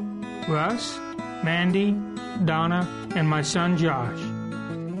experience. Russ, Mandy, Donna, and my son Josh.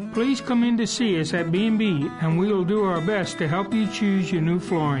 Please come in to see us at B&B and we will do our best to help you choose your new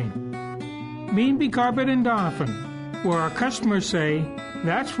flooring. B&B Carpet and Donovan, where our customers say,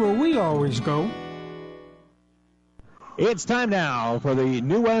 that's where we always go. It's time now for the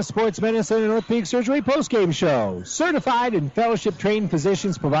New West Sports Medicine and Orthopedic Surgery postgame show. Certified and fellowship-trained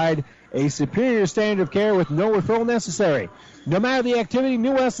physicians provide a superior standard of care with no referral necessary. No matter the activity,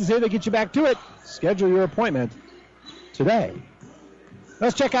 New West is here to get you back to it. Schedule your appointment today.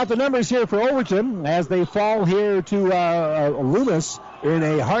 Let's check out the numbers here for Overton as they fall here to Loomis in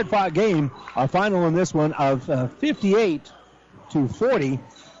a hard-fought game. A final in this one of 58-40,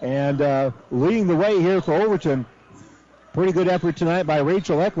 and leading the way here for Overton. Pretty good effort tonight by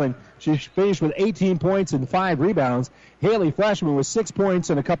Rachel Eklund. She finished with 18 points and 5 rebounds. Haley Fleshman with 6 points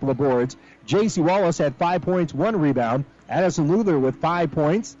and a couple of boards. J.C. Wallace had 5 points, 1 rebound. Addison Luther with 5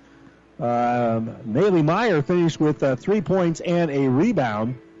 points. Maylee Meyer finished with 3 points and a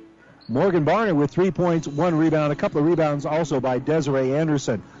rebound. Morgan Barner with 3 points, 1 rebound. A couple of rebounds also by Desiree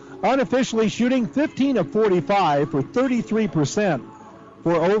Anderson. Unofficially shooting 15 of 45 for 33%.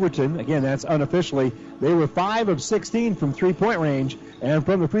 For Overton, again, that's unofficially. They were 5 of 16 from three-point range, and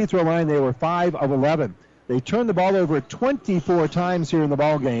from the free throw line, they were 5 of 11. They turned the ball over 24 times here in the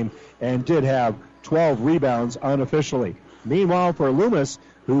ball game and did have 12 rebounds unofficially. Meanwhile, for Loomis,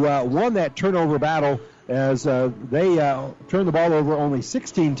 who won that turnover battle as they turned the ball over only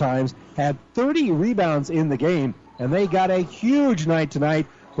 16 times, had 30 rebounds in the game, and they got a huge night tonight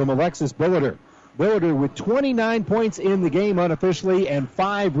from Alexis Billiter. Billiter with 29 points in the game unofficially and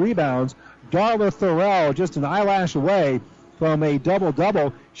 5 rebounds. Darla Thorell just an eyelash away from a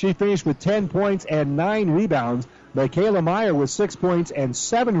double-double. She finished with 10 points and 9 rebounds. Michaela Meyer with 6 points and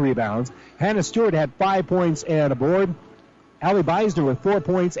 7 rebounds. Hannah Stewart had 5 points and a board. Allie Beisner with 4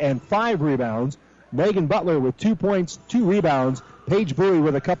 points and 5 rebounds. Megan Butler with 2 points, 2 rebounds. Paige Bowie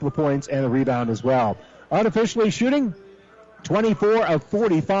with a couple of points and a rebound as well. Unofficially shooting 24 of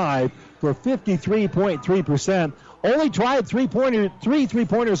 45 for 53.3%. Only tried three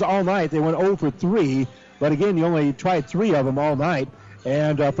three-pointers all night. They went 0 for 3, but again, you only tried 3 of them all night.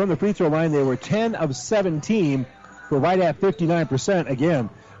 And from the free throw line, they were 10 of 17 for right at 59%. Again,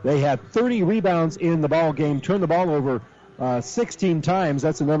 they had 30 rebounds in the ball game, turned the ball over 16 times.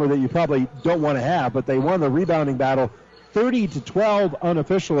 That's a number that you probably don't want to have, but they won the rebounding battle 30-12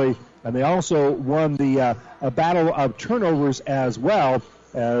 unofficially, and they also won the battle of turnovers as well,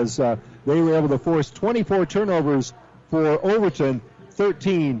 as they were able to force 24 turnovers for Overton,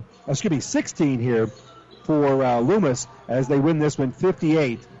 16 here for Loomis, as they win this one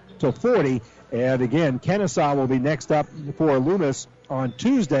 58-40. And again, Kennesaw will be next up for Loomis on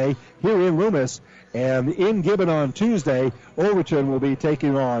Tuesday here in Loomis, and in Gibbon on Tuesday, Overton will be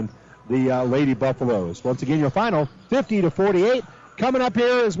taking on the Lady Buffaloes. Once again, your final 50-48. Coming up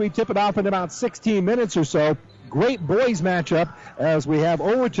here as we tip it off in about 16 minutes or so. Great boys matchup as we have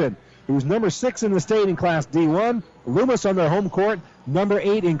Overton, who's number 6 in the state in Class D1. Loomis on their home court, number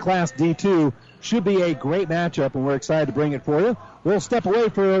 8 in Class D2. Should be a great matchup, and we're excited to bring it for you. We'll step away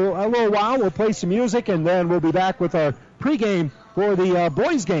for a little while. We'll play some music, and then we'll be back with our pregame for the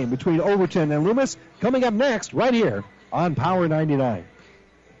boys game between Overton and Loomis coming up next right here on Power 99.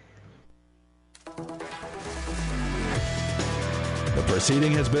 The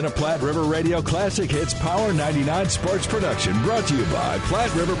proceeding has been a Platte River Radio Classic Hits Power 99 sports production brought to you by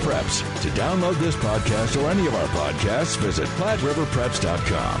Platte River Preps. To download this podcast or any of our podcasts, visit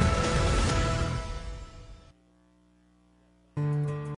PlatteRiverPreps.com.